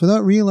subconscious,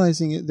 without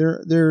realizing it,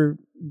 they're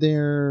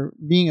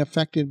being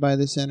affected by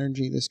this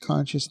energy, this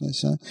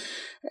consciousness.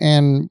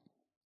 And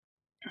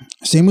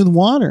same with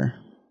water.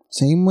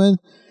 Same with,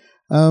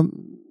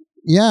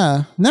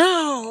 yeah.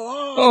 Now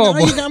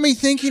you got me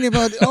thinking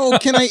about,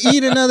 can I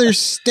eat another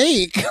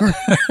steak?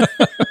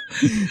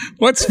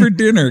 What's for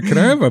dinner? Can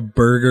I have a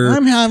burger?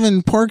 I'm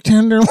having pork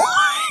tenderloin.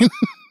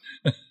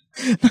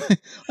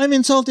 I'm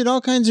insulted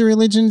all kinds of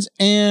religions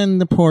and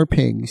the poor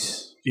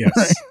pigs.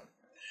 Yes.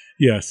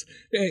 Yes.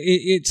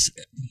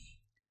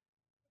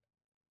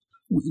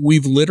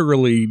 We've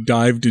literally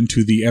dived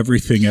into the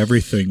everything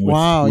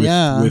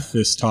with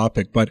this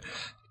topic. But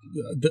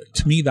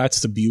to me, that's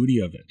the beauty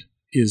of it,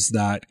 is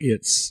that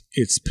it's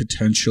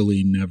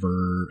potentially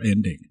never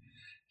ending.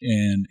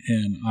 And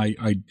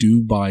I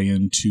do buy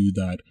into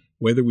that,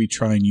 whether we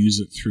try and use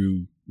it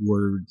through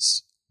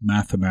words,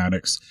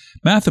 mathematics.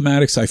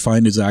 Mathematics, I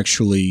find, is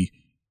actually,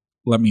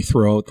 let me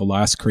throw out the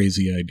last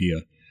crazy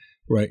idea,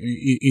 right?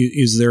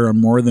 Is there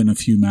more than a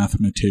few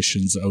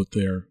mathematicians out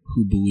there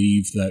who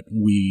believe that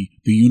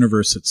the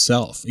universe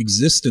itself,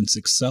 existence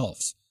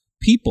itself,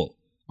 people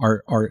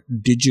are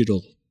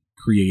digital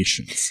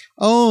creations?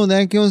 Oh,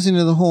 that goes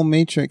into the whole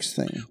Matrix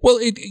thing.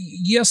 Well,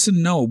 yes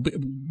and no. But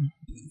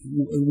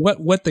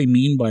what they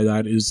mean by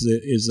that is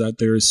that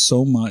there is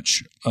so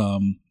much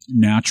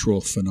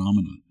natural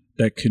phenomena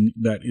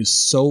that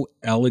is so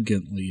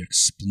elegantly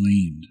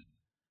explained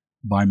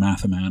by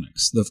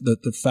mathematics.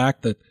 The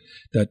fact that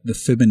the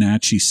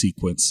Fibonacci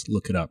sequence,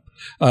 look it up,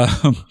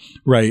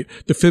 right?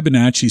 The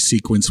Fibonacci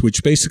sequence,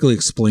 which basically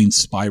explains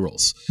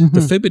spirals. Mm-hmm.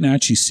 The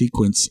Fibonacci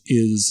sequence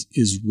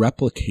is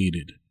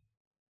replicated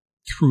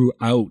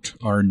throughout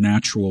our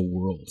natural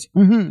world,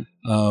 mm-hmm.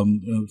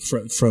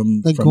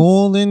 From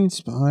golden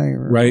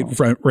spiral,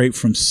 right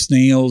from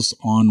snails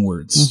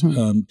onwards,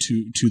 mm-hmm.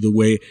 To the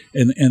way,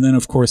 and then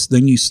of course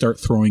then you start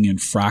throwing in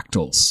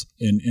fractals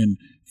and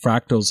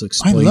fractals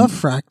explain. I love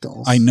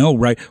fractals. I know,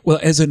 right? Well,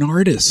 as an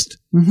artist,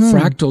 mm-hmm.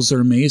 fractals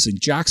are amazing.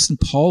 Jackson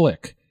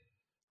Pollock,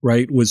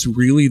 right, was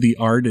really the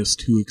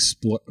artist who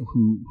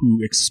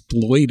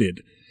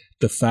exploited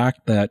the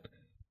fact that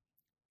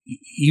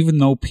even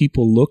though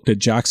people looked at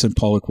Jackson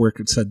Pollock work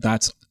and said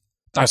that's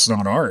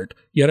not art,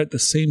 yet at the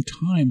same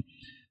time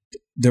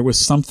there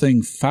was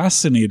something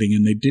fascinating,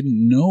 and they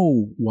didn't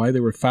know why they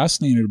were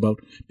fascinated about,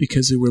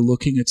 because they were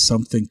looking at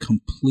something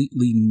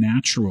completely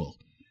natural.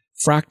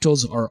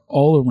 Fractals are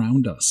all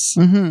around us,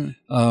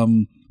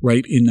 mm-hmm.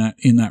 Right, in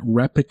that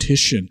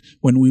repetition.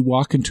 When we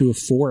walk into a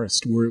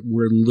forest,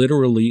 we're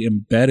literally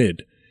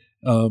embedded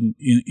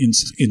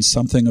in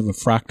something of a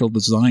fractal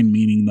design,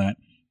 meaning that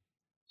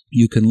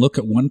you can look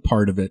at one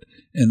part of it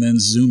and then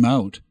zoom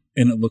out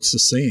and it looks the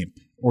same,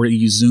 or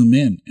you zoom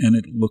in and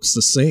it looks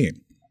the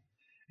same,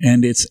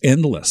 and it's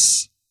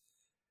endless,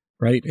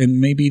 right? And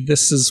maybe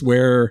this is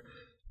where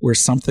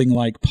something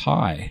like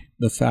pi,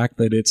 the fact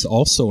that it's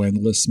also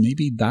endless,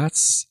 maybe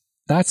that's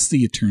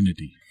the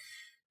eternity.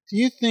 Do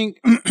you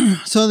think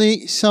so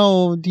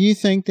do you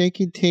think they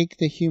could take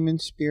the human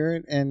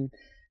spirit and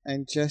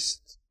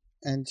just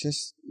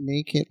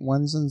make it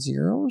ones and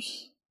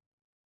zeros?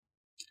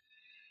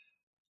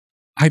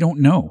 I don't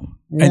know.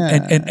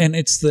 Yeah. And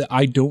it's the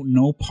I don't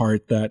know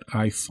part that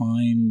I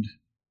find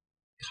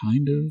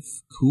kind of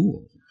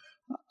cool.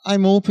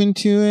 I'm open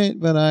to it,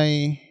 but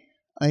I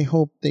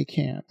hope they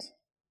can't.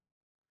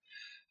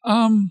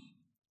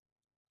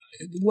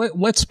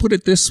 Let's put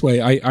it this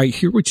way. I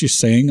hear what you're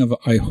saying of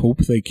I hope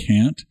they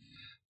can't,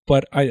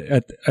 but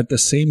at the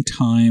same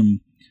time,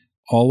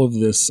 all of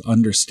this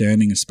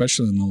understanding,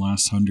 especially in the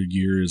last 100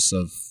 years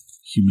of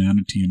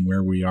humanity and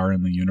where we are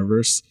in the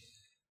universe,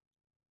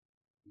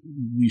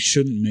 we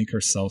shouldn't make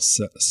ourselves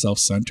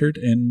self-centered,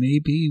 and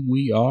maybe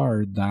we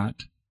are that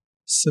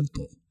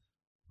simple,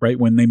 right?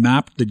 When they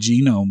mapped the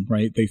genome,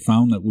 right, they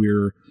found that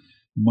we're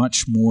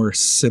much more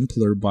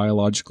simpler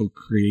biological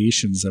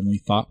creations than we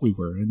thought we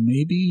were. And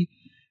maybe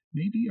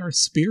our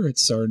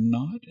spirits are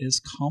not as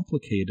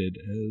complicated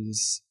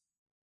as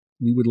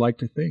we would like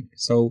to think.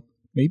 So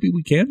maybe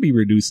we can be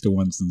reduced to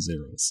ones and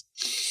zeros.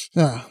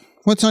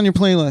 What's on your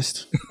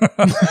playlist?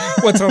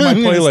 What's on my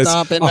playlist?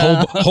 Stop it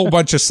a whole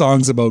bunch of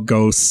songs about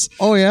ghosts.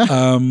 Oh yeah.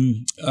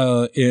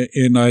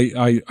 And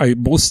I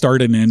both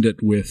start and end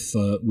it with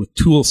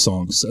Tool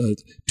songs.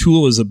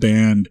 Tool is a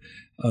band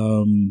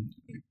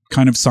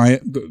kind of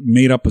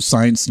made up of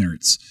science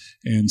nerds,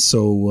 and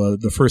so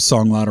the first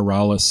song,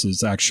 Lateralis,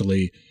 is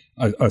actually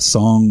a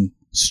song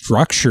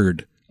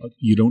structured.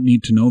 You don't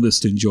need to know this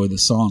to enjoy the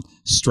song.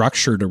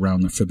 Structured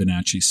around the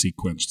Fibonacci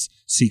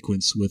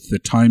sequence with the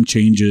time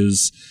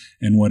changes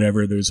and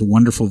whatever. There's a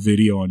wonderful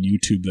video on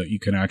YouTube that you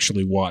can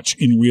actually watch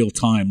in real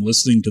time,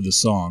 listening to the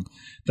song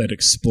that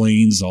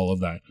explains all of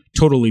that.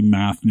 Totally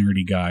math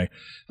nerdy guy.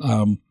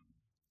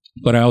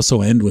 But I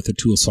also end with a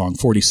Tool song,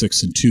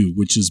 46 and 2,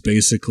 which is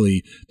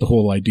basically the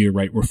whole idea,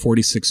 right? We're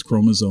 46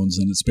 chromosomes,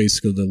 and it's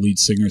basically the lead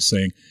singer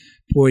saying,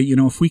 boy,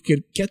 if we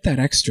could get that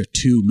extra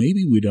 2,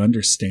 maybe we'd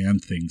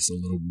understand things a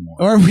little more.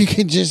 Or we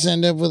could just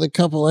end up with a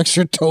couple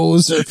extra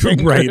toes or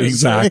fingers. Right,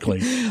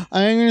 exactly. Right?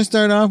 I'm going to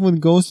start off with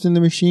Ghost in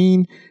the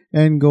Machine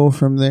and go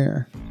from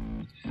there.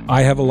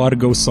 I have a lot of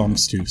ghost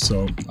songs too,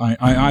 so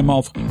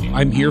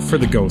I'm here for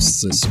the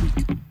ghosts this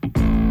week.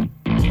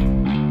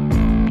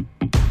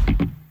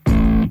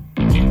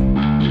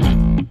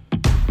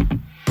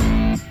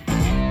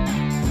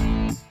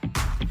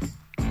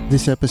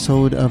 This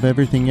episode of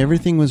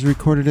Everything was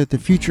recorded at the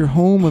future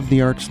home of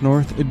the Arts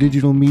North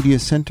Digital Media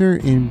Centre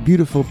in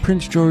beautiful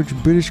Prince George,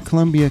 British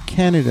Columbia,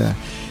 Canada.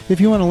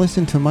 If you want to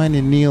listen to mine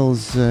and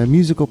Neil's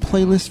musical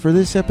playlist for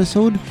this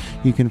episode,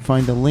 you can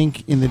find the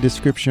link in the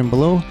description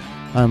below.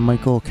 I'm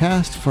Michael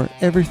Cast for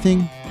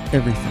Everything.